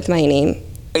people with my name.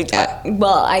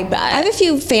 Well, I bet. I have a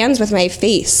few fans with my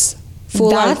face.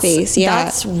 Full on face, yeah.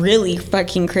 That's really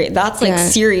fucking crazy. That's like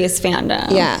serious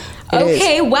fandom. Yeah.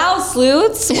 Okay, wow,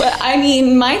 sleuths. I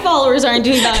mean, my followers aren't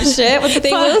doing that shit. What the They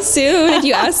fuck? will soon if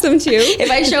you ask them to.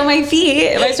 If I show my feet,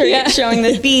 if I start showing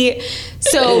the feet.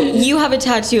 So you have a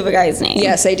tattoo of a guy's name.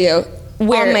 Yes, I do.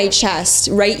 Where? On my chest,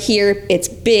 right here. It's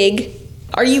big.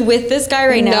 Are you with this guy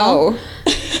right now? No.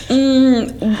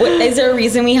 Is there a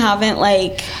reason we haven't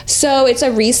like... So it's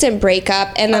a recent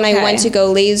breakup, and then I went to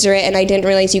go laser it, and I didn't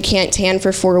realize you can't tan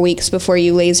for 4 weeks before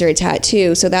you laser a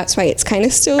tattoo, so that's why it's kind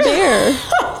of still there.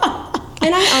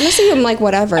 And I honestly am like,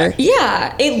 whatever.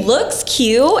 Yeah, it looks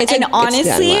cute.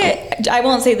 Honestly, I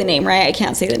won't say the name, right? I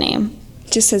can't say the name.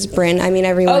 Just says Bryn. I mean,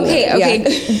 everyone. Okay.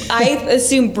 Yeah. I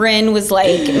assume Bryn was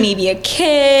like maybe a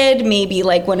kid, maybe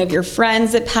like one of your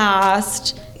friends that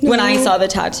passed when I saw the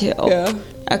tattoo. Yeah.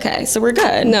 Okay, so we're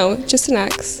good. No, just an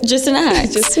ex. Just an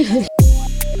ex. Just an ex.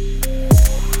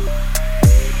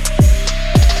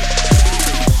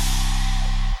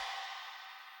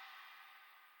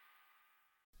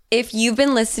 If you've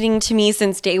been listening to me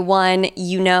since day one,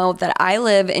 you know that I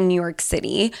live in New York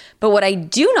City. But what I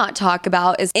do not talk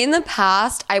about is in the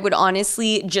past, I would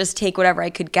honestly just take whatever I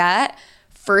could get.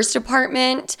 First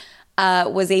apartment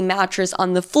was a mattress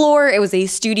on the floor. It was a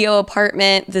studio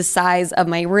apartment the size of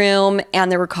my room,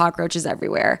 and there were cockroaches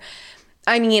everywhere.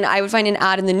 I mean, I would find an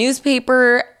ad in the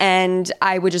newspaper, and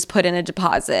I would just put in a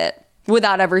deposit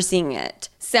without ever seeing it.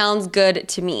 Sounds good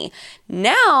to me.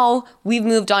 Now we've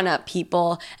moved on up,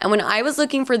 people. And when I was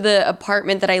looking for the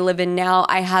apartment that I live in now,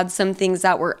 I had some things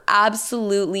that were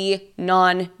absolutely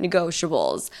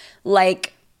non-negotiables.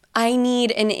 Like, I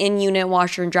need an in-unit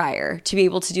washer and dryer to be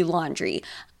able to do laundry.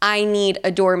 I need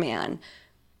a doorman.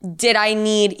 Did I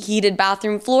need heated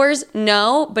bathroom floors?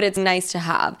 No, but it's nice to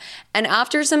have. And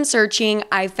after some searching,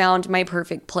 I found my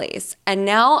perfect place. And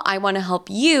now I want to help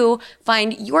you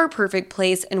find your perfect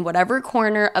place in whatever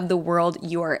corner of the world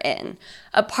you are in.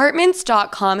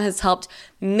 Apartments.com has helped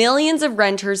millions of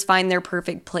renters find their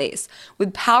perfect place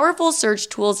with powerful search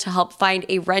tools to help find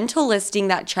a rental listing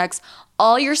that checks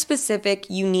all your specific,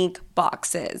 unique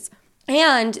boxes.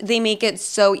 And they make it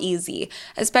so easy,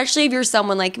 especially if you're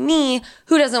someone like me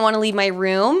who doesn't want to leave my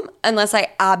room unless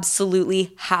I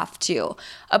absolutely have to.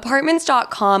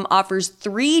 Apartments.com offers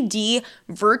 3D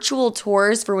virtual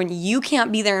tours for when you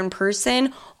can't be there in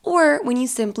person or when you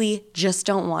simply just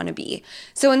don't want to be.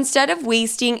 So instead of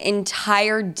wasting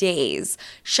entire days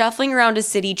shuffling around a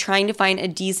city trying to find a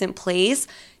decent place,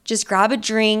 just grab a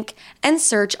drink and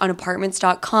search on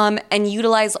apartments.com and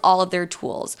utilize all of their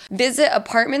tools. Visit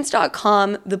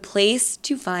apartments.com, the place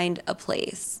to find a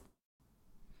place.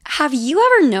 Have you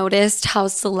ever noticed how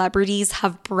celebrities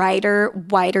have brighter,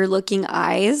 whiter looking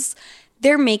eyes?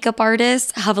 Their makeup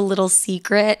artists have a little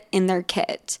secret in their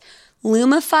kit.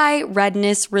 Lumify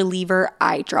Redness Reliever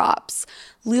Eye Drops.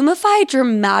 Lumify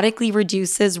dramatically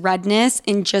reduces redness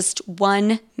in just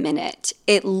 1 minute.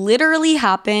 It literally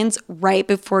happens right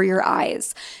before your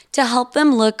eyes to help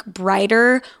them look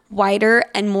brighter, whiter,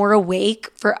 and more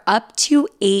awake for up to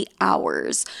 8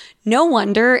 hours. No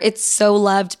wonder it's so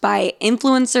loved by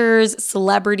influencers,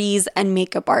 celebrities, and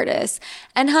makeup artists,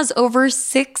 and has over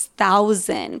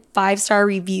 6,000 5-star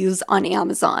reviews on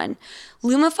Amazon.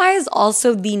 Lumify is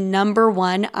also the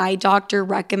 #1 eye doctor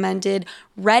recommended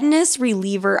redness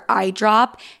reliever eye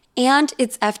drop, and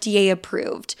it's FDA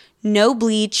approved. No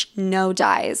bleach, no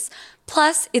dyes.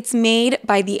 Plus, it's made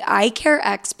by the eye care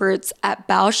experts at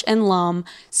Bausch & Lomb,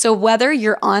 so whether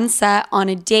you're on set, on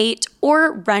a date,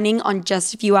 or running on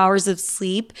just a few hours of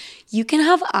sleep, you can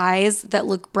have eyes that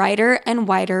look brighter and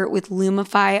whiter with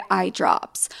Lumify eye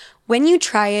drops. When you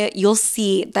try it, you'll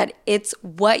see that it's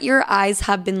what your eyes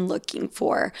have been looking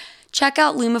for. Check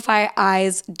out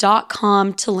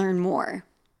lumifyeyes.com to learn more.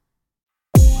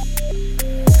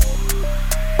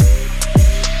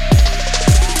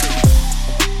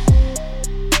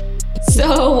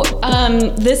 So,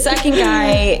 the second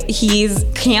guy, he's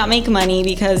can't make money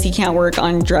because he can't work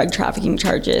on drug trafficking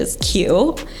charges.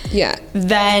 Cute. Yeah.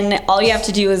 Then all you have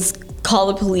to do is call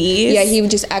the police. Yeah, he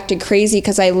just acted crazy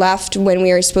because I left when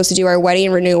we were supposed to do our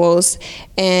wedding renewals,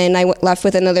 and I left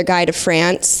with another guy to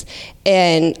France,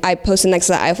 and I posted next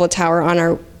to the Eiffel Tower on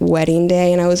our wedding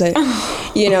day, and I was like,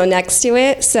 next to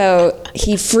it. So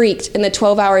he freaked. In the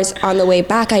 12 hours on the way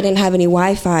back, I didn't have any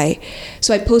Wi-Fi.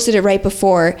 So I posted it right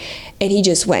before, and he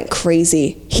just went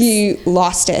crazy. He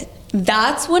lost it.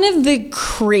 That's one of the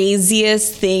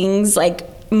craziest things, like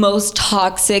most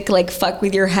toxic, like fuck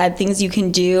with your head things you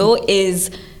can do is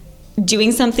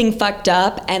doing something fucked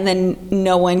up and then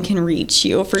no one can reach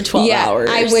you for 12 hours.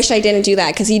 I wish I didn't do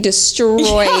that because he destroyed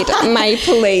my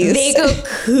place. They go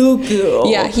cuckoo.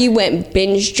 Yeah, he went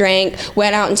binge drank,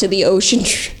 went out into the ocean.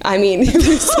 I mean, it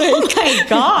was like, oh my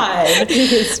God.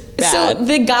 It was bad. So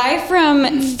the guy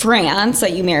from France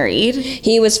that you married,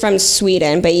 he was from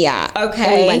Sweden, but yeah. Okay.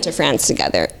 And we went to France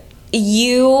together.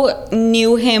 You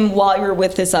knew him while you were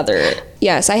with this other.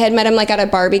 Yes, I had met him like at a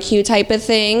barbecue type of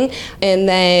thing, and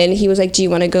then he was like, "Do you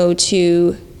want to go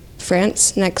to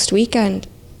France next weekend?"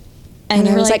 And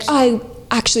I was like, "I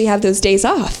actually have those days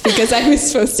off because I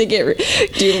was supposed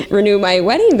to renew my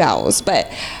wedding vows, but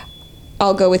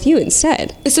I'll go with you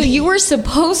instead." So you were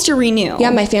supposed to renew?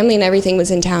 Yeah, my family and everything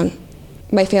was in town.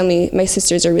 My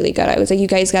sisters are really good. I was like, "You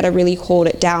guys got to really hold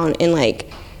it down," and like,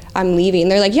 I'm leaving.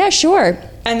 They're like, "Yeah, sure."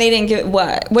 And they didn't give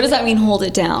what? What does that mean? Hold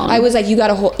it down. I was like, you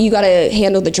gotta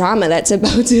handle the drama that's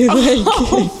about to. Like,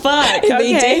 oh fuck! Okay.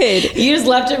 They did. You just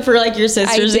left it for like your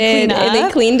sisters to clean up. And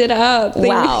they cleaned it up.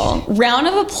 Wow! Round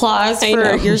of applause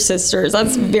for your sisters.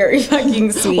 That's very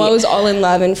fucking sweet. Well, I was all in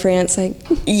love in France. Like,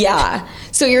 yeah.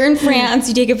 So you're in France.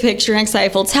 You take a picture next to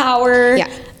Eiffel Tower.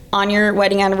 Yeah. On your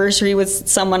wedding anniversary with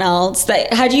someone else.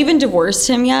 Had you even divorced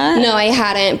him yet? No, I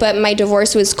hadn't, but my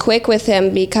divorce was quick with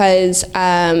him because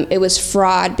it was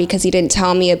fraud because he didn't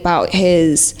tell me about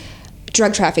his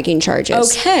drug trafficking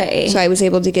charges. Okay. So I was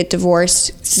able to get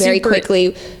divorced very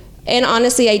quickly. And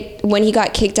honestly, when he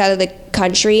got kicked out of the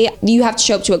country, you have to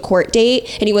show up to a court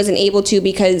date, and he wasn't able to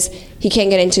because he can't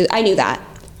get into. I knew that.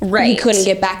 Right. He couldn't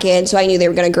get back in, so I knew they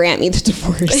were going to grant me the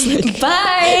divorce. Like,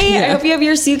 bye. Yeah. I hope you have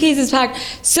your suitcases packed.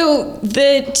 So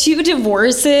the 2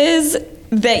 divorces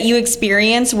that you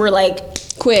experienced were like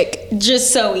quick,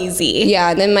 just so easy.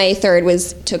 Yeah. And then my third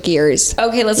took years.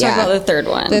 Okay, let's talk about the third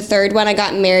one. The third one, I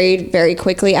got married very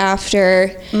quickly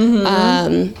after,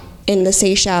 in the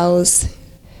Seychelles.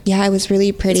 Yeah, I was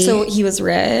really pretty. So he was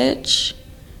rich.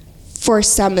 For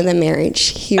some of the marriage,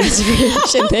 he was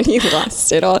rich, and then he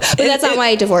lost it all. But that's not why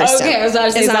I divorced him. Okay, I was about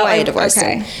to say that's not why I divorced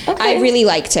him. Okay. I really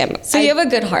liked him. So you have a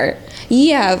good heart.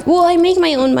 Yeah. Well, I make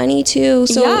my own money too.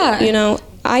 So,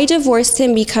 I divorced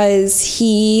him because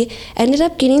he ended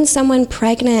up getting someone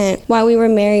pregnant while we were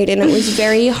married, and it was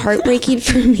very heartbreaking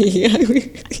for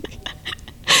me.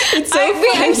 It's so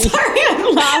funny. I'm sorry,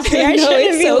 I'm laughing. I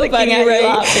shouldn't be looking at you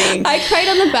laughing. I cried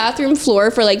on the bathroom floor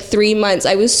for like 3 months.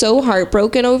 I was so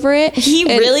heartbroken over it. He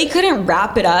really couldn't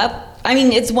wrap it up. I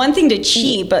mean, it's one thing to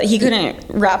cheat, but he couldn't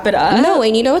wrap it up. No,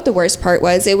 and you know what the worst part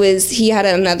was? He had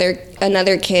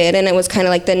another kid, and it was kind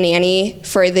of like the nanny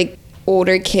for the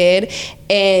older kid,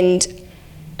 and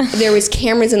there was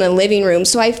cameras in the living room,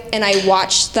 so I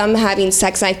watched them having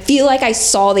sex, and I feel like I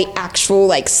saw the actual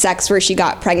like sex where she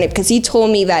got pregnant, because he told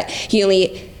me that he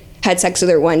only had sex with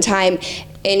her one time,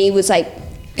 and he was like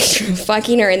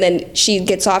fucking her, and then she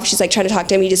gets off, she's like trying to talk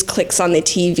to him, he just clicks on the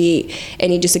TV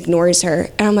and he just ignores her,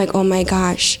 and I'm like, oh my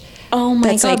gosh,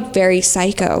 that's God. Like very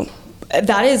psycho.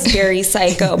 That is very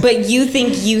psycho. But you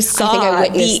think you saw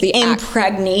the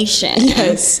impregnation?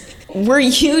 Yes. Were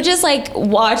you just like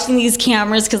watching these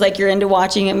cameras because like you're into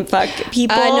watching him fuck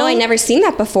people? No, I never seen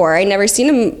that before. I never seen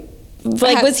him.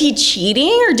 Like, was he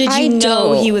cheating, or did you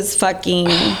know he was fucking?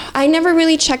 I never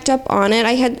really checked up on it.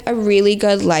 I had a really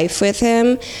good life with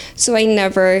him, so I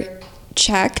never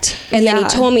checked. And then he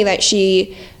told me that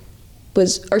she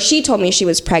told me she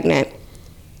was pregnant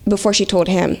before she told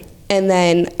him. And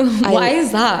then why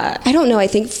is that? I don't know. I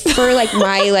think for like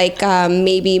my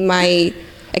maybe my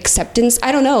acceptance.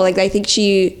 I don't know. Like, I think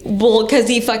because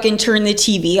he fucking turned the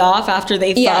TV off after they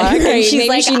fucked. Yeah, right. And she's maybe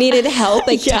like, she needed help,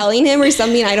 like telling him or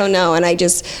something. I don't know. And I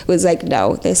just was like,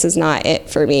 no, this is not it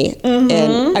for me.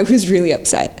 And I was really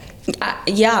upset.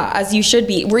 Yeah, as you should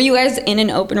be. Were you guys in an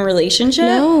open relationship?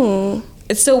 No.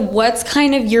 So what's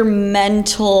kind of your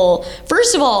mental...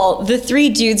 First of all, the 3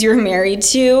 dudes you're married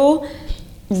to...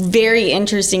 Very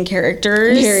interesting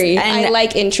characters. And I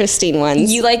like interesting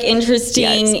ones. You like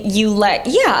interesting. Yes. You like,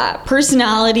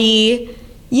 personality.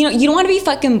 You don't want to be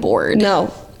fucking bored.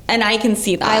 No. And I can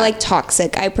see that. I like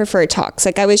toxic. I prefer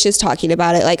toxic. I was just talking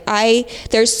about it. Like,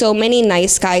 there's so many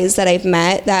nice guys that I've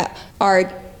met that are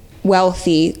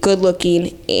wealthy, good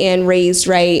looking, and raised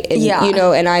right. And,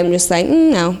 and I'm just like,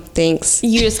 no, thanks.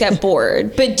 You just get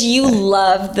bored. But do you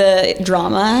love the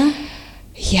drama?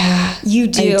 Yeah. You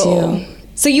do. I do.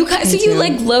 So you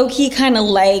like low-key kind of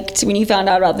liked when you found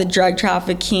out about the drug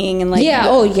trafficking and like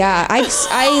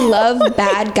I love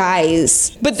bad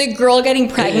guys. But the girl getting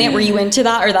pregnant, were you into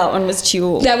that, or that one was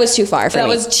too? That was too far for me. That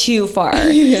was too far.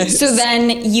 Yes. So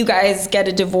then you guys get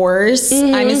a divorce.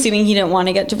 I'm assuming he didn't want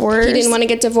to get divorced. He didn't want to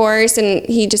get divorced, and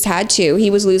he just had to.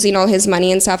 He was losing all his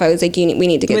money and stuff. I was like, we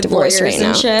need to get divorced right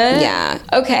now. Shit? Yeah.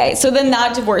 Okay, so then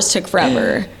that divorce took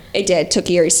forever. It did. Took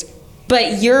years.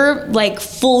 But you're like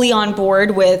fully on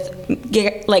board with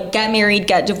get married,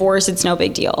 get divorced. It's no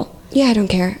big deal. Yeah, I don't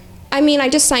care. I mean, I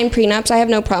just sign prenups. I have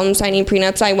no problem signing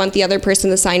prenups. I want the other person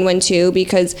to sign one too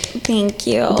because... Thank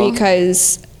you.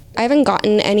 Because I haven't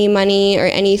gotten any money or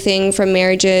anything from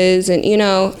marriages and,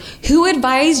 Who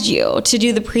advised you to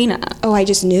do the prenup? Oh, I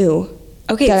just knew.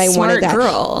 Okay, that I smart wanted that.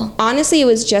 Girl. Honestly, it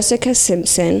was Jessica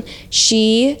Simpson.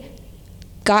 She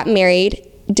got married,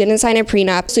 didn't sign a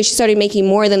prenup, so she started making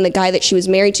more than the guy that she was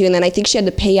married to, and then I think she had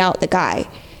to pay out the guy.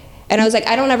 And I was like,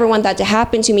 I don't ever want that to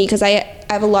happen to me because I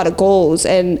have a lot of goals,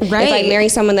 and if I marry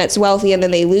someone that's wealthy and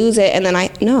then they lose it, and then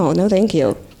no, thank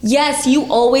you. Yes, you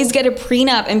always get a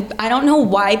prenup, and I don't know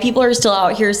why people are still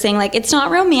out here saying like it's not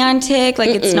romantic, like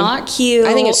it's not cute.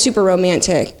 I think it's super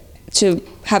romantic to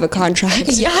have a contract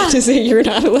to say you're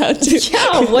not allowed to.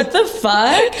 Yeah, what the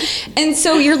fuck? And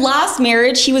so your last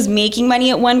marriage, he was making money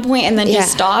at one point and then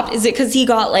just stopped. Is it because he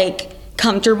got like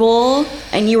comfortable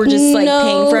and you were just like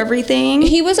paying for everything?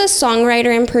 He was a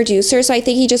songwriter and producer, so I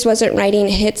think he just wasn't writing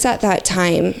hits at that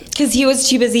time. Because he was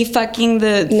too busy fucking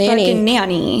the fucking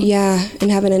nanny. Yeah, and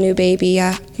having a new baby,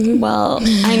 yeah. Mm-hmm. Well,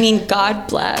 I mean, God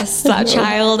bless that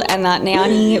child and that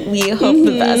nanny. We hope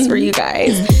the best for you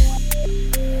guys.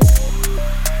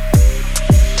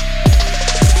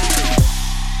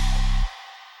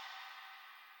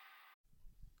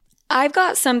 I've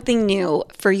got something new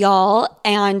for y'all,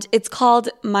 and it's called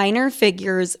Minor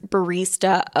Figures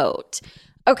Barista Oat.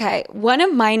 Okay, one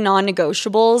of my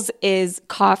non-negotiables is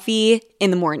coffee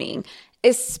in the morning,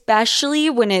 especially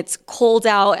when it's cold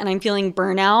out and I'm feeling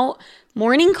burnout.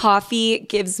 Morning coffee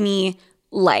gives me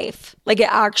life. Like, it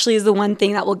actually is the one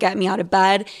thing that will get me out of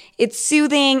bed. It's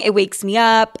soothing, it wakes me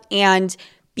up, and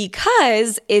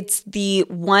because it's the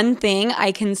one thing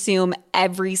I consume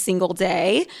every single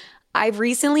day, I've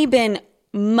recently been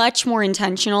much more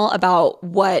intentional about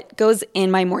what goes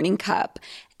in my morning cup.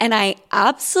 And I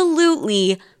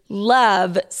absolutely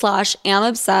love/am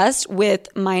obsessed with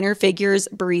Minor Figures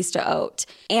Barista Oat.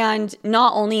 And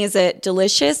not only is it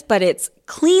delicious, but it's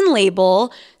clean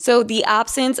label. So the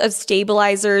absence of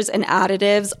stabilizers and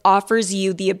additives offers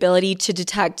you the ability to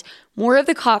detect more of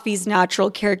the coffee's natural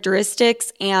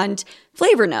characteristics and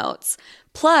flavor notes.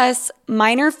 Plus,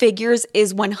 Minor Figures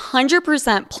is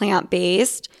 100%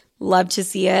 plant-based, love to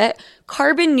see it,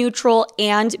 carbon neutral,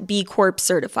 and B Corp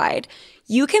certified.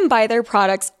 You can buy their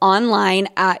products online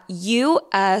at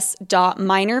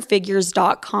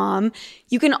us.minorfigures.com.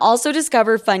 You can also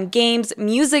discover fun games,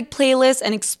 music playlists,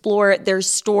 and explore their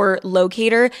store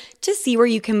locator to see where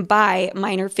you can buy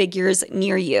Minor Figures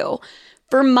near you.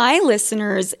 For my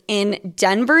listeners in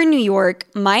Denver, New York,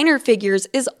 Minor Figures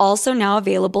is also now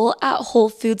available at Whole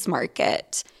Foods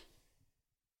Market.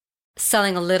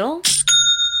 Selling a little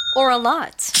or a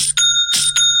lot?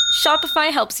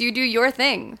 Shopify helps you do your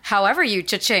thing, however you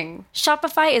cha-ching.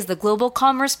 Shopify is the global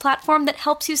commerce platform that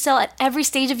helps you sell at every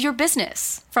stage of your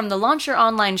business. From the launch your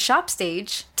online shop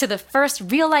stage, to the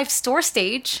first real-life store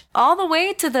stage, all the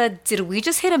way to the did we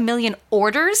just hit 1 million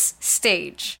orders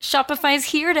stage. Shopify is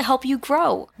here to help you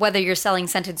grow. Whether you're selling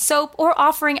scented soap or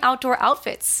offering outdoor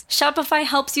outfits, Shopify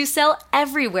helps you sell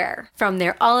everywhere. From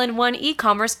their all-in-one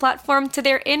e-commerce platform to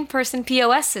their in-person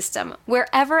POS system,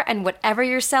 wherever and whatever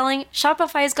you're selling,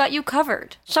 Shopify's got you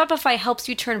covered. Shopify helps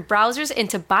you turn browsers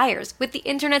into buyers with the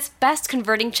internet's best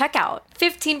converting checkout.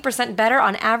 15% better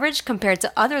on average compared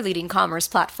to other leading commerce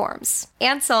platforms.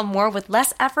 And sell more with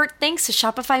less effort thanks to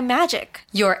Shopify Magic,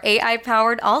 your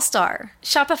AI-powered all-star.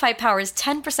 Shopify powers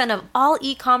 10% of all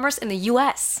e-commerce in the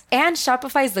US. And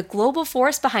Shopify is the global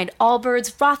force behind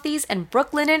Allbirds, Rothy's, and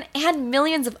Brooklinen, and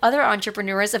millions of other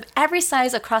entrepreneurs of every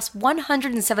size across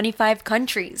 175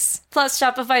 countries. Plus,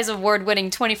 Shopify's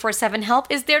award-winning 24/7 help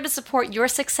is there to support your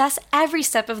success every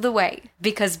step of the way.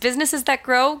 Because businesses that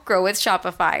grow, grow with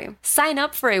Shopify. Sign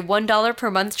up for a $1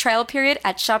 per month trial period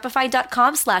at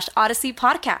shopify.com/Odyssey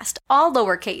Podcast, all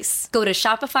lowercase. Go to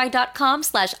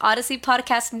shopify.com/Odyssey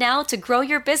Podcast now to grow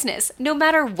your business, no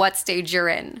matter what stage you're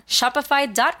in.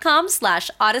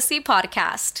 Shopify.com/Odyssey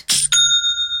Podcast.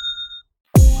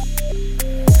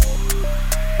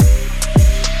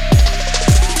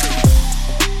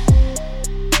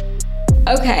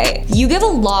 Okay, you give a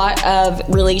lot of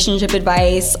relationship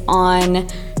advice on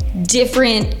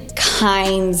different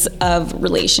kinds of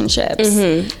relationships.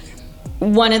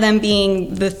 One of them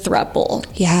being the throuple.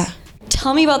 Yeah.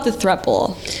 Tell me about the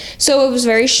throuple. So it was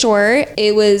very short.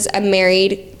 It was a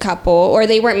married couple, or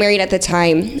they weren't married at the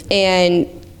time. And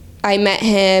I met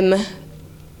him.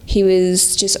 He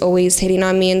was just always hitting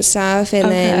on me and stuff. And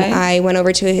then I went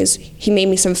over to he made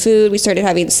me some food. We started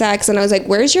having sex. And I was like,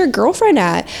 where's your girlfriend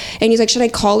at? And he's like, should I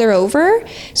call her over?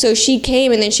 So she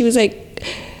came, and then she was like,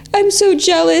 I'm so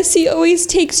jealous. He always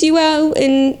takes you out,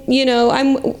 and, you know,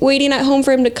 I'm waiting at home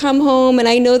for him to come home, and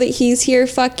I know that he's here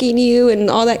fucking you and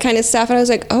all that kind of stuff. And I was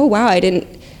like, oh, wow,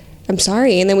 I'm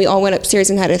sorry. And then we all went upstairs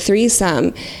and had a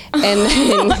threesome. And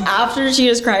then, after she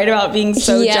just cried about being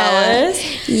so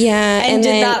jealous? Yeah. And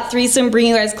did that threesome bring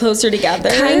you guys closer together?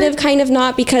 Kind of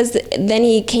not, because then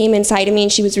he came inside of me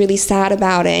and she was really sad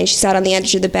about it. And she sat on the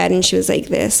edge of the bed and she was like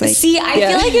this. Like, see, I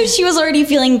feel like if she was already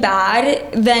feeling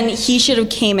bad, then he should have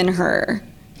came in her.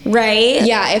 Right?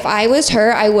 Yeah, if I was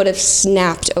her, I would have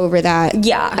snapped over that.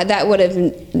 Yeah. That would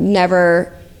have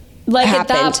never happened. At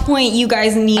that point, you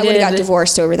guys needed... I would have got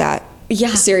divorced over that.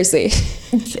 Yeah. Seriously.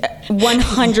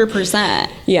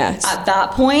 100%. Yes. At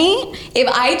that point, if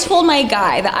I told my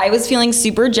guy that I was feeling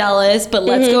super jealous, but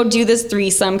let's go do this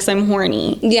threesome because I'm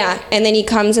horny. Yeah, and then he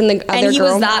comes in the other girl. And he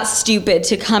was that stupid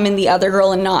to come in the other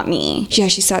girl and not me. Yeah,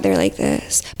 she sat there like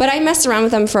this. But I messed around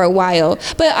with him for a while.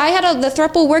 But I had the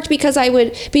throuple worked because I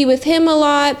would be with him a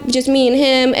lot, just me and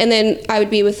him, and then I would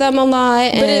be with them a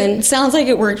lot. But it sounds like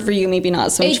it worked for you, maybe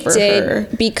not so much for her. It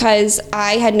did, because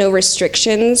I had no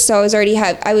restrictions, so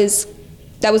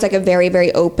that was like a very,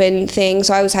 very open thing.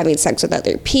 So I was having sex with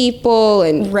other people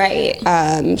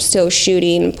and still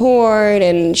shooting porn.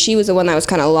 And she was the one that was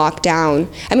kind of locked down.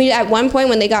 I mean, at one point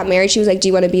when they got married, she was like, do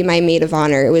you want to be my maid of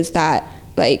honor? It was that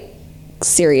like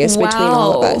serious between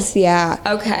all of us. Yeah.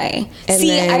 Okay. And see,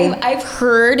 then, I've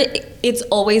heard it's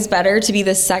always better to be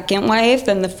the second wife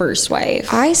than the first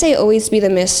wife. I say always be the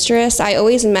mistress. I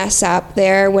always mess up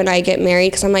there when I get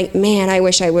married because I'm like, man, I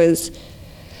wish I was...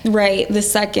 Right, the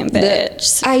second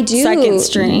bitch. I do. Second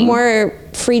string. More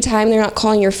free time. They're not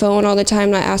calling your phone all the time,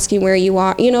 not asking where you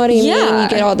are. You know what I mean? You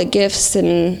get all the gifts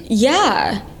and...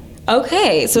 Yeah.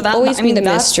 Okay, so that... Always be the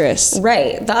mistress.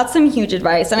 Right, that's some huge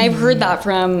advice. And I've heard that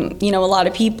from, a lot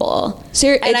of people. So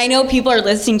and I know people are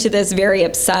listening to this very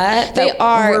upset. They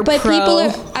are, but people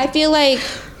are... I feel like...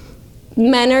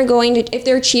 Men are going to, if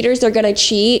they're cheaters, they're going to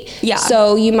cheat. Yeah.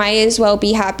 So you might as well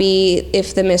be happy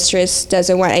if the mistress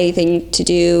doesn't want anything to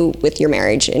do with your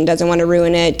marriage and doesn't want to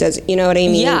ruin it. You know what I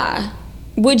mean? Yeah.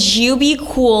 Would you be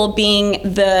cool being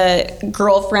the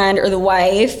girlfriend or the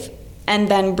wife and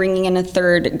then bringing in a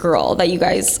third girl that you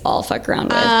guys all fuck around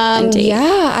with and date?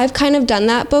 Yeah, I've kind of done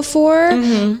that before.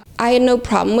 I had no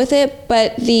problem with it,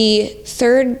 but the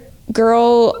third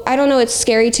girl, I don't know, it's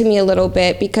scary to me a little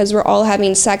bit because we're all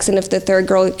having sex, and if the third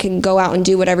girl can go out and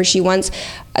do whatever she wants,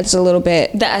 it's a little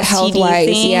bit the STD health-wise,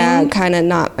 thing. kind of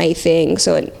not my thing.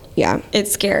 So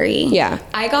it's scary. Yeah,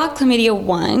 I got chlamydia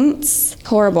once.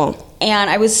 Horrible. And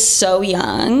I was so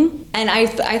young, and I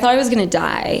thought I was gonna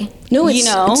die. No,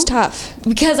 it's tough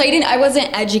because I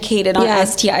wasn't educated on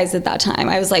STIs at that time.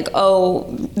 I was like, oh,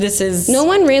 this is... No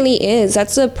one really is.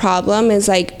 That's the problem, is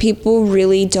like people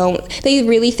really don't... They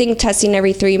really think testing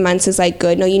every 3 months is like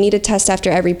good. No, you need to test after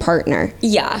every partner.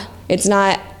 Yeah. It's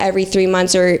not every 3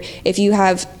 months, or if you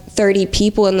have 30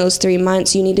 people in those 3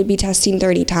 months, you need to be testing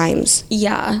 30 times.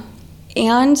 Yeah.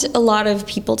 And a lot of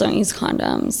people don't use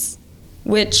condoms,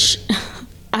 which...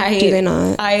 Do they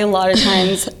not? I a lot of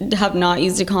times have not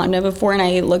used a condom before, and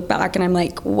I look back and I'm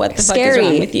like, what the fuck is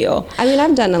wrong with you? I mean,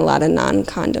 I've done a lot of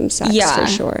non-condom sex for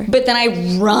sure. But then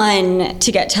I run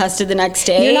to get tested the next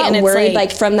day. You're not and it's worried,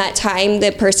 like from that time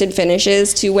the person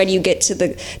finishes to when you get to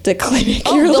the clinic.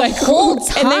 Oh, you're the like, whole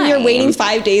time. And then you're waiting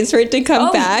 5 days for it to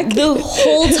come back. The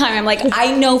whole time. I'm like,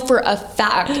 I know for a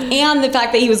fact. And the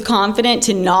fact that he was confident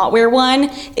to not wear one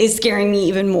is scaring me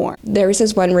even more. There was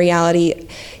this one reality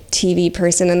TV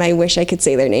person, and I wish I could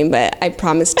say their name, but I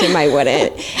promised him I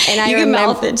wouldn't. And I can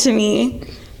mouth it to me.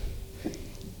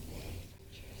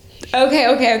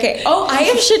 Okay. Oh, I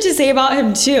have shit to say about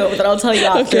him too, that I'll tell you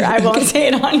after. Okay. I won't say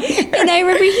it on here. And I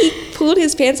remember he pulled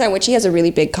his pants down, which he has a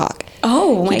really big cock.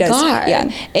 Oh my God. Yeah.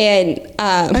 And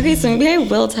okay, so maybe I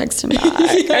will text him back.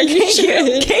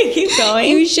 Okay, keep going.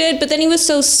 You should. But then he was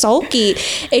so sulky,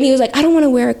 and he was like, I don't want to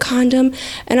wear a condom.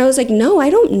 And I was like, no, I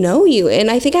don't know you.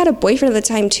 And I think I had a boyfriend at the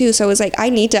time too, so I was like, I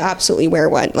need to absolutely wear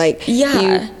one. Like,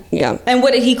 yeah. Yeah. And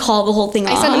what did he call the whole thing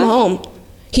off? I sent him home.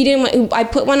 He didn't. I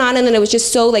put one on, and then it was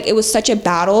just so like it was such a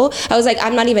battle. I was like,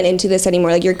 I'm not even into this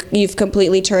anymore. Like you've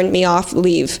completely turned me off.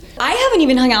 Leave. I haven't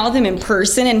even hung out with him in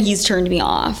person, and he's turned me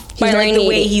off by very like the needy.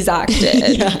 way he's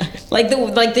acted. Yeah. Like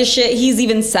the shit he's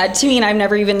even said to me, and I've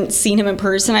never even seen him in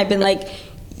person. I've been like,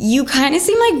 you kind of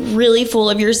seem like really full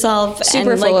of yourself,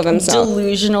 Super and full like of himself,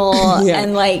 delusional, Yeah.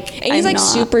 and like. And he's I'm like not.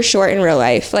 super short in real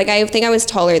life. Like I think I was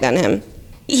taller than him.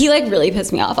 He like really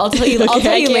pissed me off. I'll tell you. I'll Okay,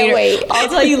 tell I you can't later. wait. I'll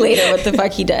tell you later what the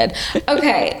fuck he did.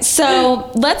 Okay, so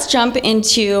let's jump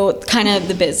into kind of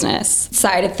the business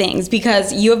side of things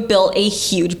because you have built a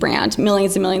huge brand,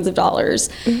 millions and millions of dollars.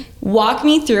 Mm-hmm. Walk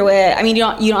me through it. I mean, you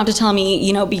don't have to tell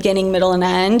me, beginning, middle, and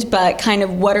end, but kind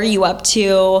of what are you up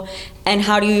to, and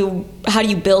how do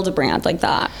you build a brand like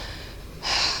that?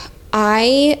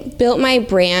 I built my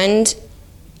brand.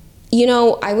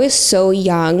 I was so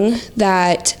young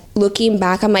that looking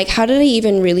back, I'm like, how did I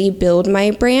even really build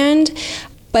my brand?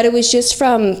 But it was just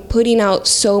from putting out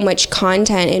so much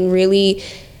content and really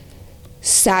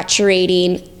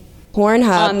saturating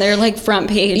Pornhub. On their like front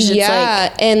page.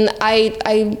 It's And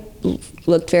I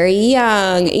looked very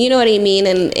young, you know what I mean?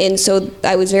 And so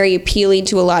I was very appealing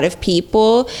to a lot of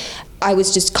people. I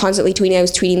was just constantly tweeting. I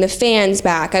was tweeting the fans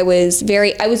back. I was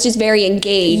just very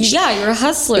engaged. Yeah, you're a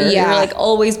hustler. Yeah. You're like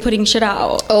always putting shit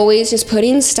out. Always just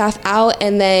putting stuff out.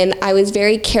 And then I was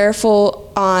very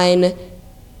careful on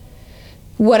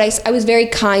what I was very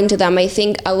kind to them. I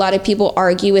think a lot of people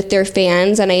argue with their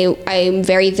fans, and I'm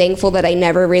very thankful that I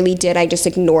never really did. I just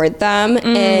ignored them.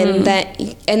 And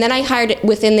then I hired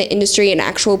within the industry an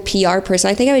actual PR person.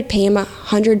 I think I would pay him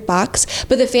 $100,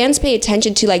 but the fans pay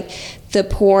attention to like the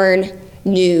porn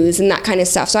news and that kind of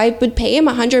stuff. So I would pay him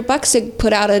 $100 to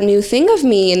put out a new thing of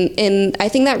me, and I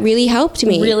think that really helped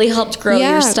me. Really helped grow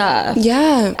your stuff.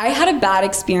 Yeah. I had a bad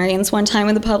experience one time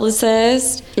with a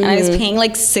publicist, and I was paying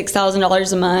like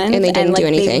 $6,000 a month, And they didn't do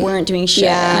anything. They weren't doing shit.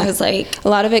 Yeah. And I was like, A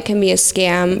lot of it can be a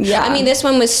scam. Yeah. I mean, this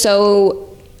one was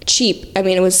so cheap. I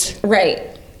mean, it was...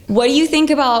 right. What do you think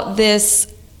about this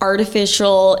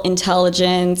artificial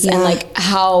intelligence and like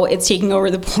how it's taking over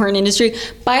the porn industry?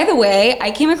 By the way, I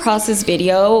came across this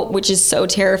video which is so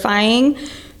terrifying.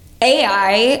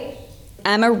 AI,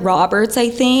 Emma Roberts, I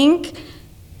think,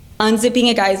 unzipping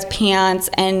a guy's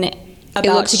pants and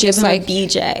about to give him a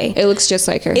BJ. It looks just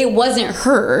like her. It wasn't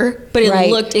her, but it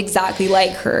looked exactly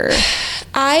like her.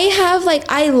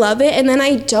 I love it, and then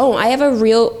I don't.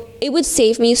 It would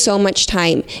save me so much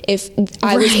time if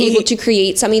I was able to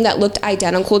create something that looked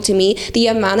identical to me. The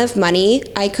amount of money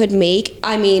I could make,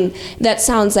 I mean, that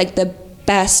sounds like the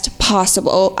best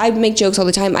possible. I make jokes all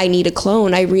the time. I need a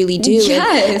clone. I really do.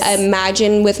 Yes. And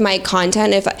imagine with my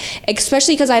content,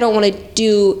 especially because I don't want to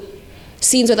do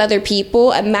scenes with other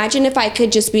people. Imagine if I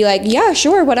could just be like, yeah,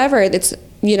 sure, whatever. It's,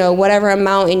 whatever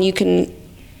amount, and you can...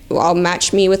 I'll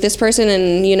match me with this person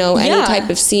and, any type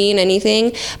of scene,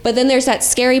 anything. But then there's that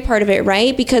scary part of it,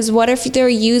 right? Because what if they're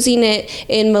using it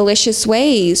in malicious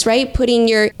ways, right? Putting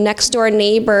your next door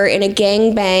neighbor in a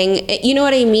gangbang, you know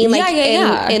what I mean? Like,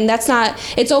 and that's not,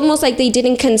 it's almost like they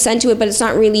didn't consent to it, but it's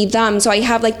not really them. So I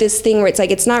have like this thing where it's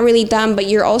like, it's not really them, but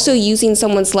you're also using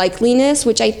someone's likeliness,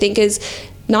 which I think is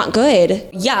not good.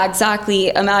 Yeah,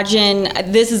 exactly. Imagine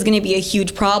this is going to be a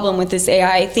huge problem with this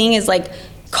AI thing is like,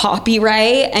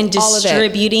 copyright and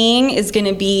distributing is going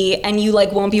to be, and you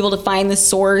like won't be able to find the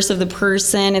source of the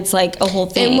person. It's like a whole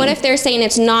thing. And what if they're saying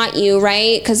it's not you,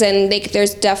 right? Because then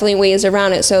there's definitely ways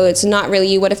around it. So it's not really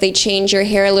you. What if they change your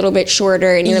hair a little bit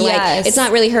shorter and you're like, it's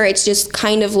not really her, it's just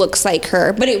kind of looks like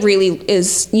her, but it really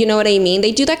is, you know what I mean?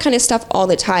 They do that kind of stuff all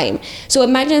the time. So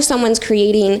imagine if someone's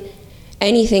creating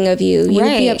anything of you, you'd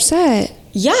be upset.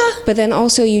 Yeah. But then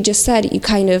also you just said you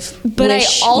kind of But I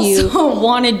also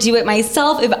want to do it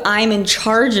myself if I'm in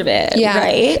charge of it,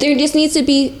 right? There just needs to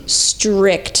be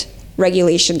strict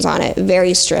regulations on it.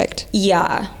 Very strict.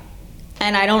 Yeah.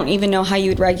 And I don't even know how you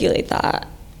would regulate that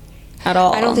at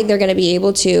all. I don't think they're going to be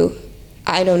able to.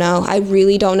 I don't know. I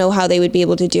really don't know how they would be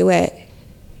able to do it.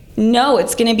 No,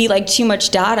 it's going to be like too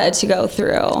much data to go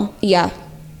through. Yeah.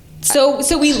 So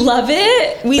we love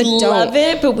it. We love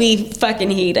it, but we fucking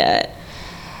hate it.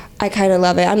 I kind of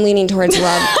love it. I'm leaning towards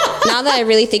love. Now that I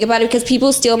really think about it, because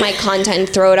people steal my content and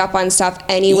throw it up on stuff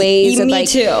anyways. Me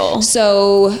too.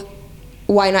 So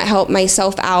why not help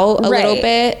myself out a little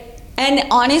bit? And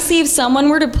honestly, if someone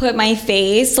were to put my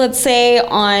face, let's say,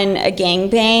 on a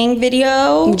gangbang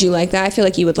video... Would you like that? I feel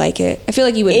like you would like it. I feel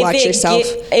like you would watch yourself.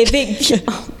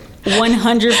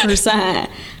 100%.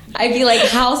 I'd be like,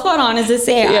 how spot on is this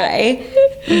AI?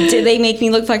 Did they make me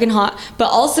look fucking hot? But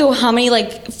also, how many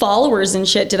like followers and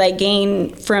shit did I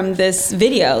gain from this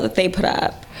video that they put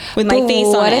up with my face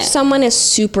on it? What if someone is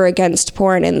super against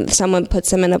porn and someone puts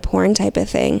them in a porn type of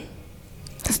thing?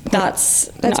 That's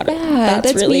bad.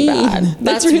 That's really mean. bad.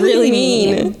 That's really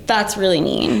mean. That's really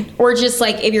mean. Or just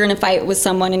like if you're in a fight with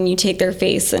someone and you take their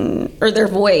face or their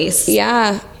voice,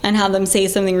 yeah, and have them say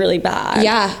something really bad.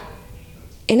 Yeah,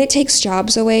 and it takes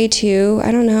jobs away too.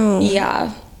 I don't know.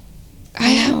 Yeah.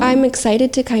 I'm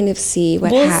excited to kind of see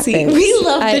what happens. See. We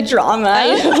love the drama.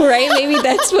 I know, right? Maybe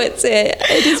that's what's it.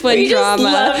 I just want drama.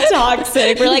 We just love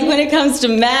toxic. We're like, when it comes to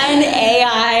men,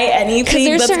 AI, anything, because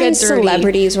there's certain get dirty.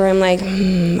 celebrities where I'm like,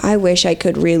 I wish I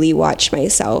could really watch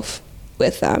myself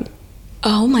with them.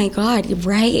 Oh my God, you're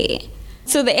right.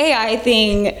 So the AI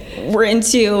thing we're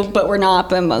into, but we're not,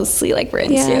 but mostly like we're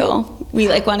into. Yeah. We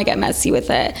like want to get messy with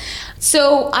it.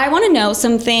 So I want to know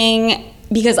something,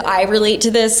 because I relate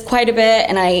to this quite a bit,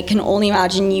 and I can only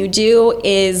imagine you do,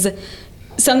 is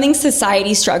something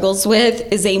society struggles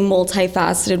with is a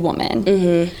multifaceted woman.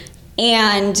 Mm-hmm.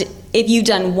 And if you've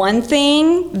done one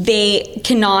thing, they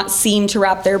cannot seem to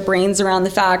wrap their brains around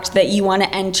the fact that you want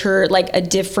to enter like a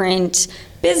different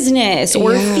business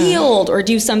or field or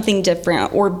do something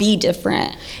different or be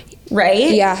different.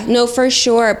 Right? Yeah, no, for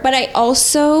sure. But I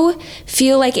also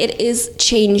feel like it is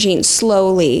changing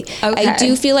slowly. Okay. I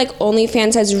do feel like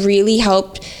OnlyFans has really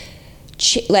helped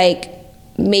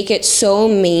make it so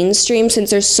mainstream, since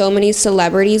there's so many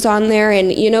celebrities on there,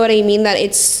 and you know what I mean, that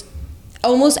it's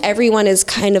almost everyone is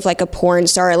kind of like a porn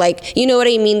star, like, you know what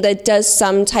I mean, that does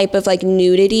some type of like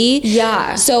nudity.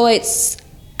 Yeah. So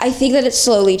I think that it's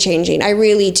slowly changing. I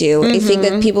really do. Mm-hmm. I think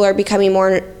that people are becoming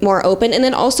more open. And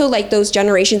then also like those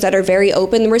generations that are very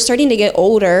open, we're starting to get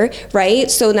older,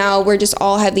 right? So now we're just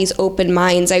all have these open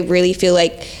minds. I really feel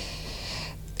like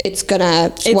it's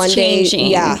one changing.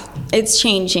 day. Yeah. It's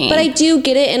changing. But I do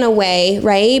get it in a way,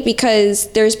 right?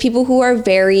 Because there's people who are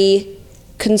very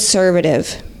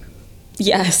conservative.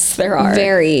 Yes, there are.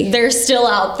 Very. They're still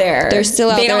out there. They're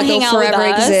still out there. Don't hang out forever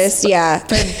with us, exist. Yeah.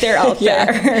 But they're out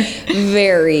there.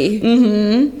 Very.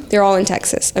 Mm-hmm. They're all in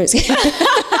Texas. I'm just kidding.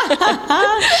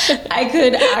 I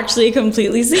could actually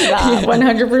completely see that,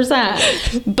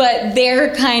 100%. But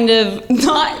they're kind of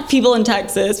not people in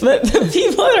Texas, but the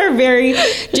people that are very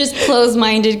just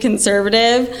closed-minded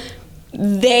conservative.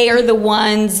 They are the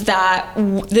ones that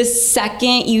the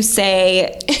second you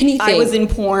say anything, I was in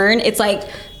porn, it's like,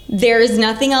 there is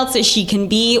nothing else that she can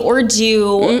be or do.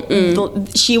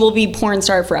 Mm-mm. She will be porn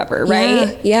star forever,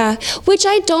 right? Yeah. Which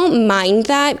I don't mind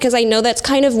that, because I know that's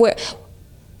kind of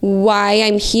why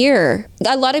I'm here.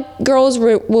 A lot of girls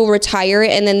will retire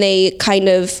and then they kind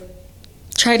of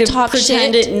try to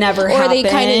pretend it never happened. Or they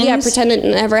kind of pretend it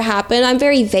never happened. I'm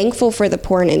very thankful for the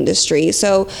porn industry.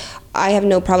 So I have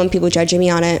no problem people judging me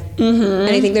on it. Mm-hmm. And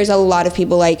I think there's a lot of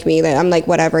people like me that I'm like,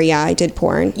 whatever, yeah, I did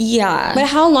porn. Yeah. But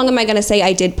how long am I going to say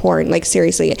I did porn? Like,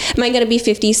 seriously. Am I going to be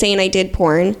 50 saying I did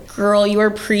porn? Girl, you are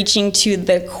preaching to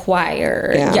the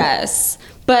choir. Yeah. Yes.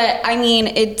 But I mean,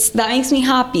 that makes me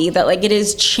happy that like it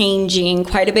is changing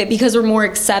quite a bit, because we're more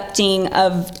accepting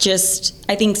of just,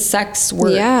 I think, sex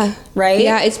work. Yeah. Right?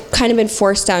 Yeah, it's kind of been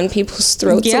forced down people's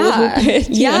throats a little bit.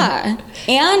 Yeah.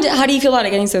 And how do you feel about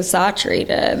it getting so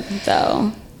saturated,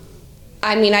 though?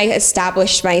 I mean, I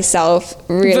established myself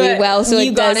really well, so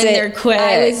you it got doesn't. in there quick.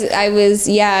 I was.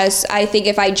 Yes. I think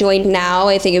if I joined now,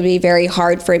 I think it would be very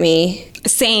hard for me.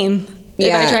 Same.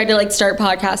 If I tried to like start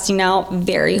podcasting now,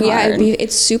 very hard. Yeah,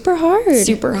 it's super hard.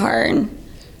 Super hard.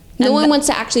 No one wants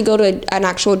to actually go to an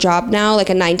actual job now, like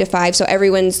a 9-to-5. So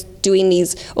everyone's doing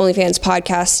these OnlyFans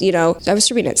podcasts. You know, I was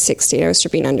stripping at 16. I was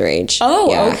stripping underage.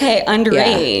 Oh, okay,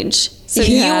 underage. Yeah. So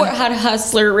you had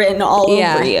Hustler written all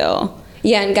over you.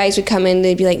 Yeah, and guys would come in,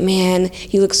 they'd be like, man,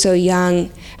 you look so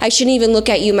young. I shouldn't even look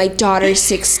at you. My daughter's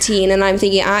 16. And I'm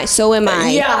thinking, so am I.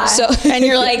 Yeah. So, and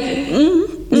you're like,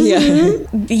 yeah.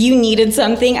 You needed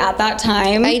something at that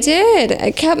time. I did.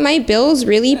 I kept my bills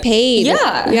really paid.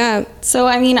 Yeah. Yeah. So,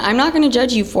 I mean, I'm not going to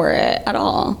judge you for it at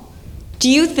all. Do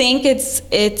you think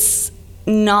it's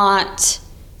not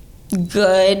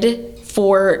good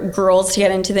for girls to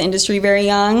get into the industry very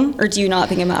young? Or do you not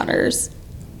think it matters?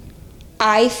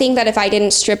 I think that if I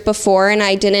didn't strip before and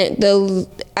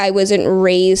I wasn't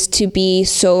raised to be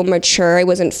so mature, I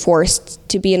wasn't forced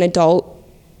to be an adult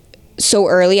so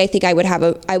early, I think I would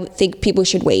think people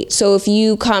should wait. So if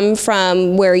you come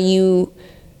from where you're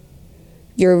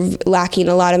lacking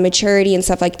a lot of maturity and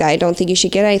stuff like that, I don't think you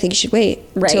should get it. I think you should wait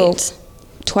till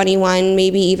 21,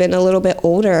 maybe even a little bit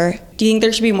older. Do you think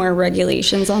there should be more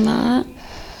regulations on that?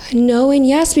 No and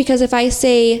yes, because if I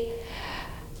say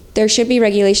there should be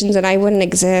regulations, and I wouldn't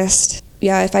exist.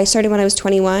 yeah, if I started when I was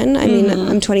 21, I mean,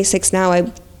 I'm 26 now,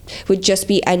 I would just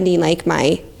be ending like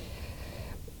my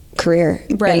career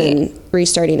Right. and then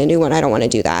restarting a new one. I don't want to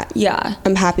do that. Yeah.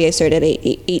 I'm happy I started at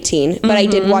 18, but I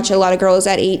did watch a lot of girls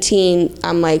at 18.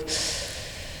 I'm like,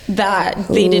 That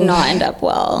they did not end up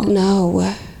well.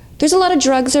 no. There's a lot of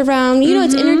drugs around. You know,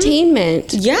 it's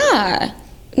entertainment. Yeah.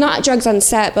 Not drugs on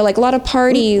set, but like a lot of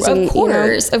parties. Of and,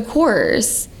 course. Of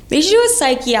course. They should do a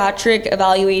psychiatric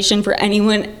evaluation for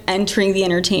anyone entering the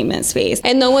entertainment space.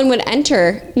 And no one would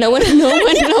enter. No one would. No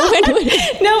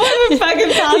one would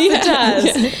fucking pass the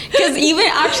test. Because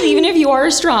even if you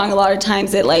are strong, a lot of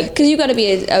times it like Because you got to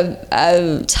be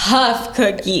a tough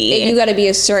cookie. you got to be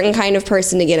a certain kind of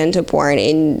person to get into porn,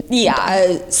 and Yeah.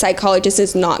 a psychologist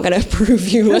is not going to approve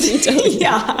you. Let me tell you.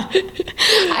 Yeah.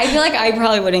 I feel like I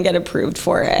probably wouldn't get approved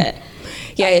for it.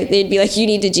 Yeah, they'd be like, you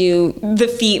need to do. The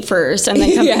feet first and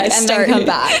then come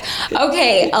back.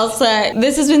 Okay, Elsa,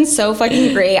 this has been so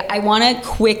fucking great. I want to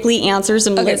quickly answer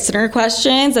some listener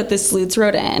questions that the sleuths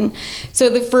wrote in. So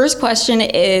the first question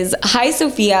is, hi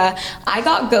Sophia, I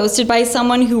got ghosted by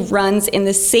someone who runs in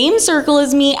the same circle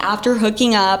as me after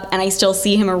hooking up and I still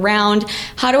see him around.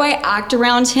 How do I act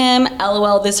around him?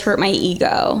 LOL, this hurt my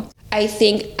ego. I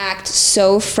think act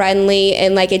so friendly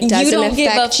and like it doesn't don't give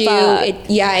a affect you. fuck.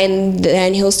 And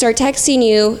then he'll start texting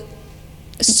you.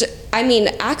 So, I mean,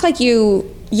 act like you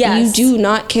Yes. do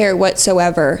not care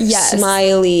whatsoever. Yes.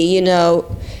 Smiley, you know.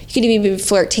 You could even be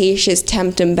flirtatious,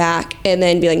 tempt him back, and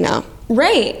then be like, no.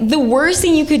 Right. The worst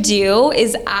thing you could do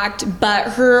is act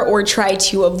butthurt or try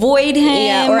to avoid him.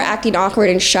 Yeah, or acting awkward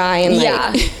and shy and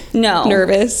like no,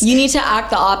 nervous. You need to act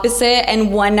the opposite,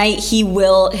 and one night he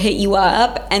will hit you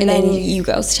up, and then you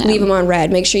ghost him. leave him on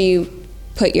red. Make sure you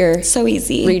put your So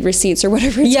easy. read receipts or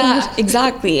whatever it's Yeah, called.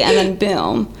 exactly. And then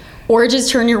boom. Or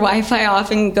just turn your Wi-Fi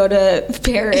off and go to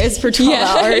Paris for 12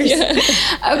 hours.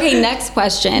 Okay, next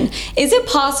question. Is it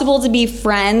possible to be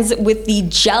friends with the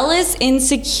jealous,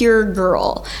 insecure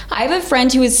girl? I have a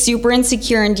friend who is super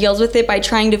insecure and deals with it by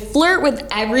trying to flirt with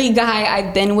every guy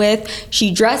I've been with.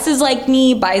 She dresses like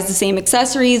me, buys the same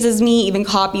accessories as me, even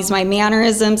copies my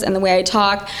mannerisms and the way I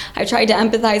talk. I tried to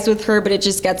empathize with her, but it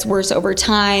just gets worse over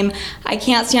time. I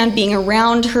can't stand being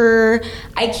around her.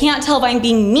 I can't tell if I'm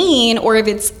being mean or if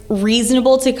it's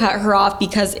reasonable to cut her off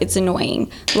because it's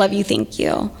annoying. Love you, thank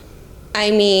you. I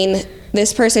mean,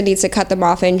 this person needs to cut them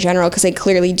off in general because they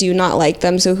clearly do not like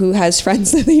them. So who has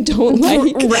friends that they don't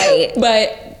like? Right.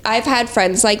 But I've had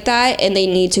friends like that and they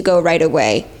need to go right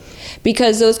away.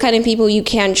 Because those kind of people you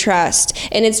can trust.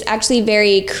 And it's actually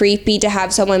very creepy to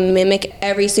have someone mimic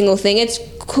every single thing. It's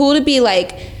cool to be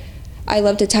like, I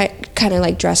love to kind of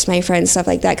like dress my friends, stuff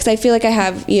like that. Because I feel like I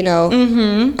have, you know,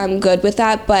 I'm good with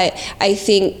that. But I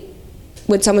think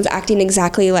when someone's acting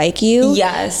exactly like you,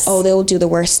 Yes. oh, they'll do the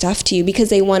worst stuff to you because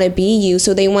they want to be you.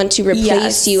 So they want to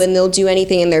replace you, and they'll do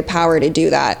anything in their power to do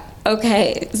that.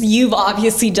 Okay, you've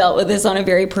obviously dealt with this on a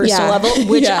very personal Yeah. level,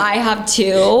 which Yeah. I have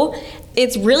too.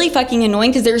 It's really fucking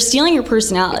annoying because they're stealing your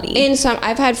personality. And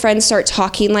I've had friends start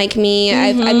talking like me.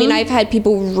 I mean, I've had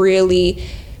people really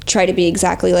try to be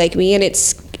exactly like me, and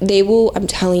I'm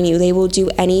telling you, they will do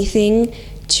anything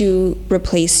to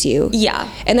replace you. Yeah.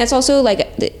 And that's also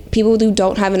like people who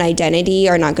don't have an identity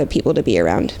are not good people to be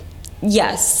around.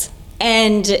 Yes.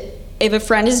 And if a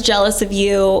friend is jealous of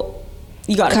you,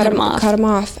 you gotta cut them off. Cut them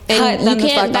off. And Cut them you the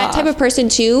can't, fuck that off. type of person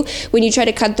too, when you try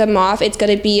to cut them off, it's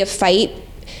going to be a fight.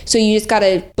 So you just got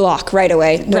to block right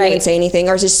away. Don't Right. even say anything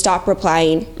or just stop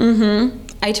replying.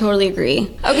 I totally agree.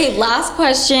 Okay, last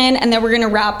question, and then we're gonna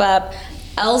wrap up.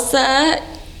 Elsa,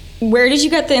 where did you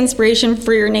get the inspiration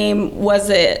for your name? Was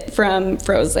it from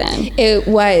Frozen? It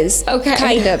was. Okay.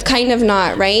 Kind of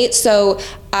not, right? So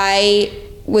I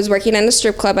was working at a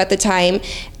strip club at the time.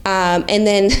 And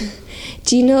then,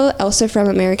 do you know Elsa from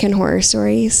American Horror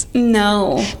Stories?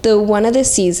 No. One of the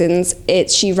seasons,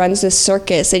 she runs this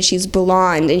circus and she's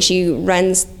blonde and she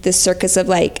runs this circus of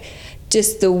like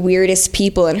just the weirdest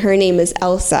people, and her name is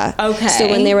Elsa. Okay. So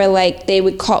when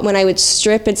when I would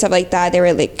strip and stuff like that, they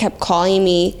were like kept calling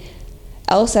me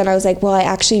Elsa, and I was like, well, I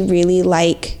actually really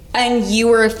like. And you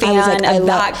were a fan of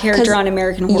that character on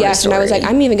American Horror Story. Yes, and I was like,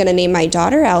 I'm even gonna name my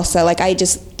daughter Elsa. Like, I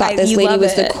just thought this you lady love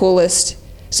was the it. coolest.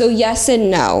 So yes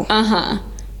and no.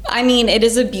 I mean, it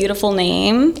is a beautiful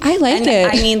name. I like And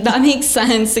it. I mean, that makes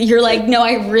sense. You're like, no,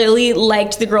 I really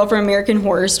liked the girl from American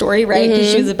Horror Story, right?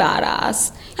 Because she was a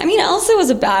badass. I mean, Elsa was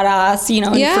a badass, you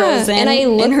know, in Frozen, and I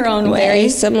looked in her own way. very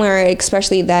similar,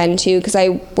 especially then too, because I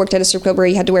worked at a strip club where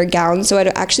you had to wear gowns, so I'd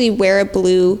actually wear a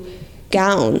blue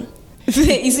gown. So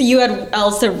you had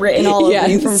Elsa written all over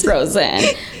you Yes. from Frozen.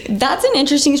 That's an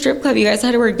interesting strip club. You guys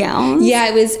had to wear gowns? Yeah,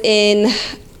 it was in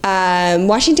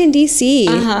Washington, D.C.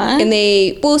 And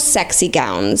they, sexy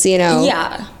gowns, you know?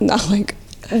 Yeah. Not like...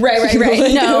 Right.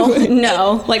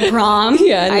 No. Like prom?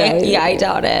 I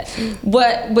doubt it.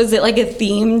 What, was it like a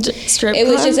themed strip club?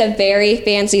 It was just a very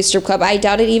fancy strip club. I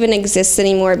doubt it even exists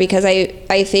anymore because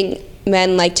I think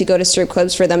men like to go to strip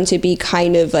clubs for them to be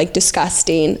kind of like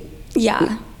disgusting.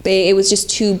 Yeah. It was just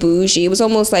too bougie. It was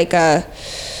almost like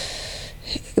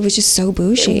it was just so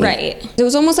bougie. Right. It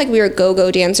was almost like we were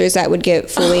go-go dancers that would get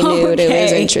fully nude. It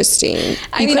was interesting.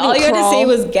 I mean, all you had to say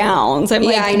was gowns. I'm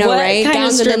like, I know, what right? kind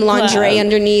Gowns of and then lingerie club?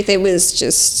 Underneath. It was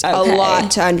just a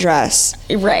lot to undress.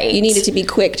 Right. You needed to be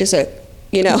quick just to,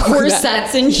 you know.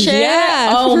 Corsets and shit?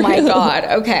 Yeah. Oh my God.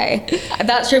 Okay.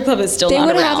 That strip club is still They not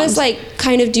would around. have us like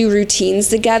kind of do routines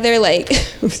together. Like,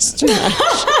 it was too much.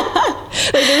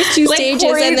 Like there was two Like stages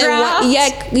and then one,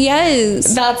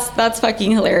 yes. That's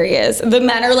fucking hilarious. The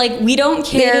men are like, we don't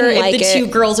care if like the it. two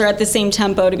girls are at the same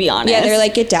tempo, to be honest. Yeah, they're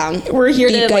like, get down. We're here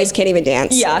You to, guys like- can't even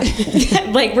dance. Yeah.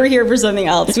 Like, we're here for something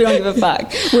else. We don't give a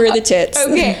fuck. We're the tits.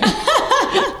 Okay.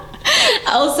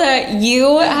 Elsa,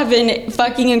 you have been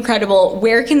fucking incredible.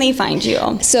 Where can they find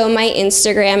you? So my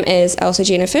Instagram is Elsa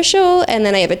Jean Official, and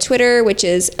then I have a Twitter, which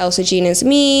is Elsa Jean is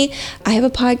me. I have a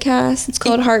podcast. It's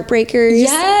called Heartbreakers.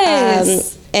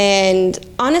 Yes. And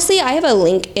honestly, I have a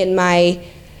link in my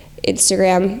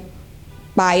Instagram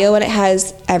bio, and it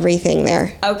has everything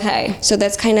there. Okay. So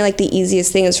that's kind of like the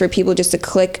easiest thing is for people just to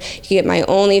click. You get my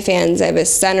OnlyFans. I have a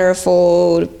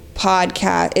centerfold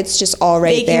podcast. It's just all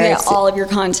right They there. can get all of your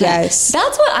content. Yes.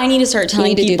 That's what I need to start telling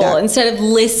need to do people that. instead of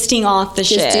listing off the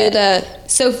shit. Just do the...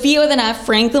 Sophia with an F,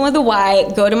 Franklin with a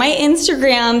Y. Go to my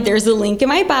Instagram. There's a link in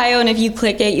my bio, and if you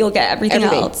click it, you'll get everything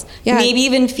else. Yeah. Maybe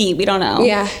even feet. We don't know.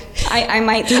 Yeah. I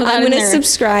might throw that I'm in going to there.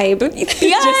 subscribe.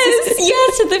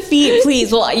 Yes, to the feet,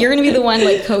 please. Well, you're going to be the one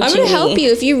like coaching I'm going to help me.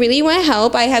 you. If you really want to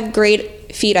help, I have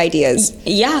great feet ideas.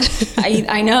 Yeah,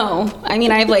 I know. I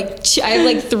mean, I have like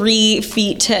 3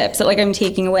 feet tips that like I'm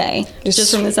taking away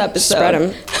just from this episode. Spread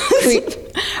them.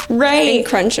 Right. And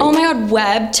crunch 'em. Oh my God,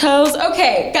 web toes.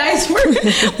 Okay, guys, we're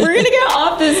gonna get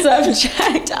off this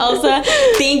subject. Elsa,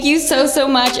 thank you so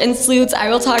much. And Sleuths, I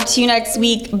will talk to you next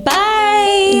week.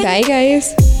 Bye. Bye,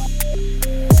 guys.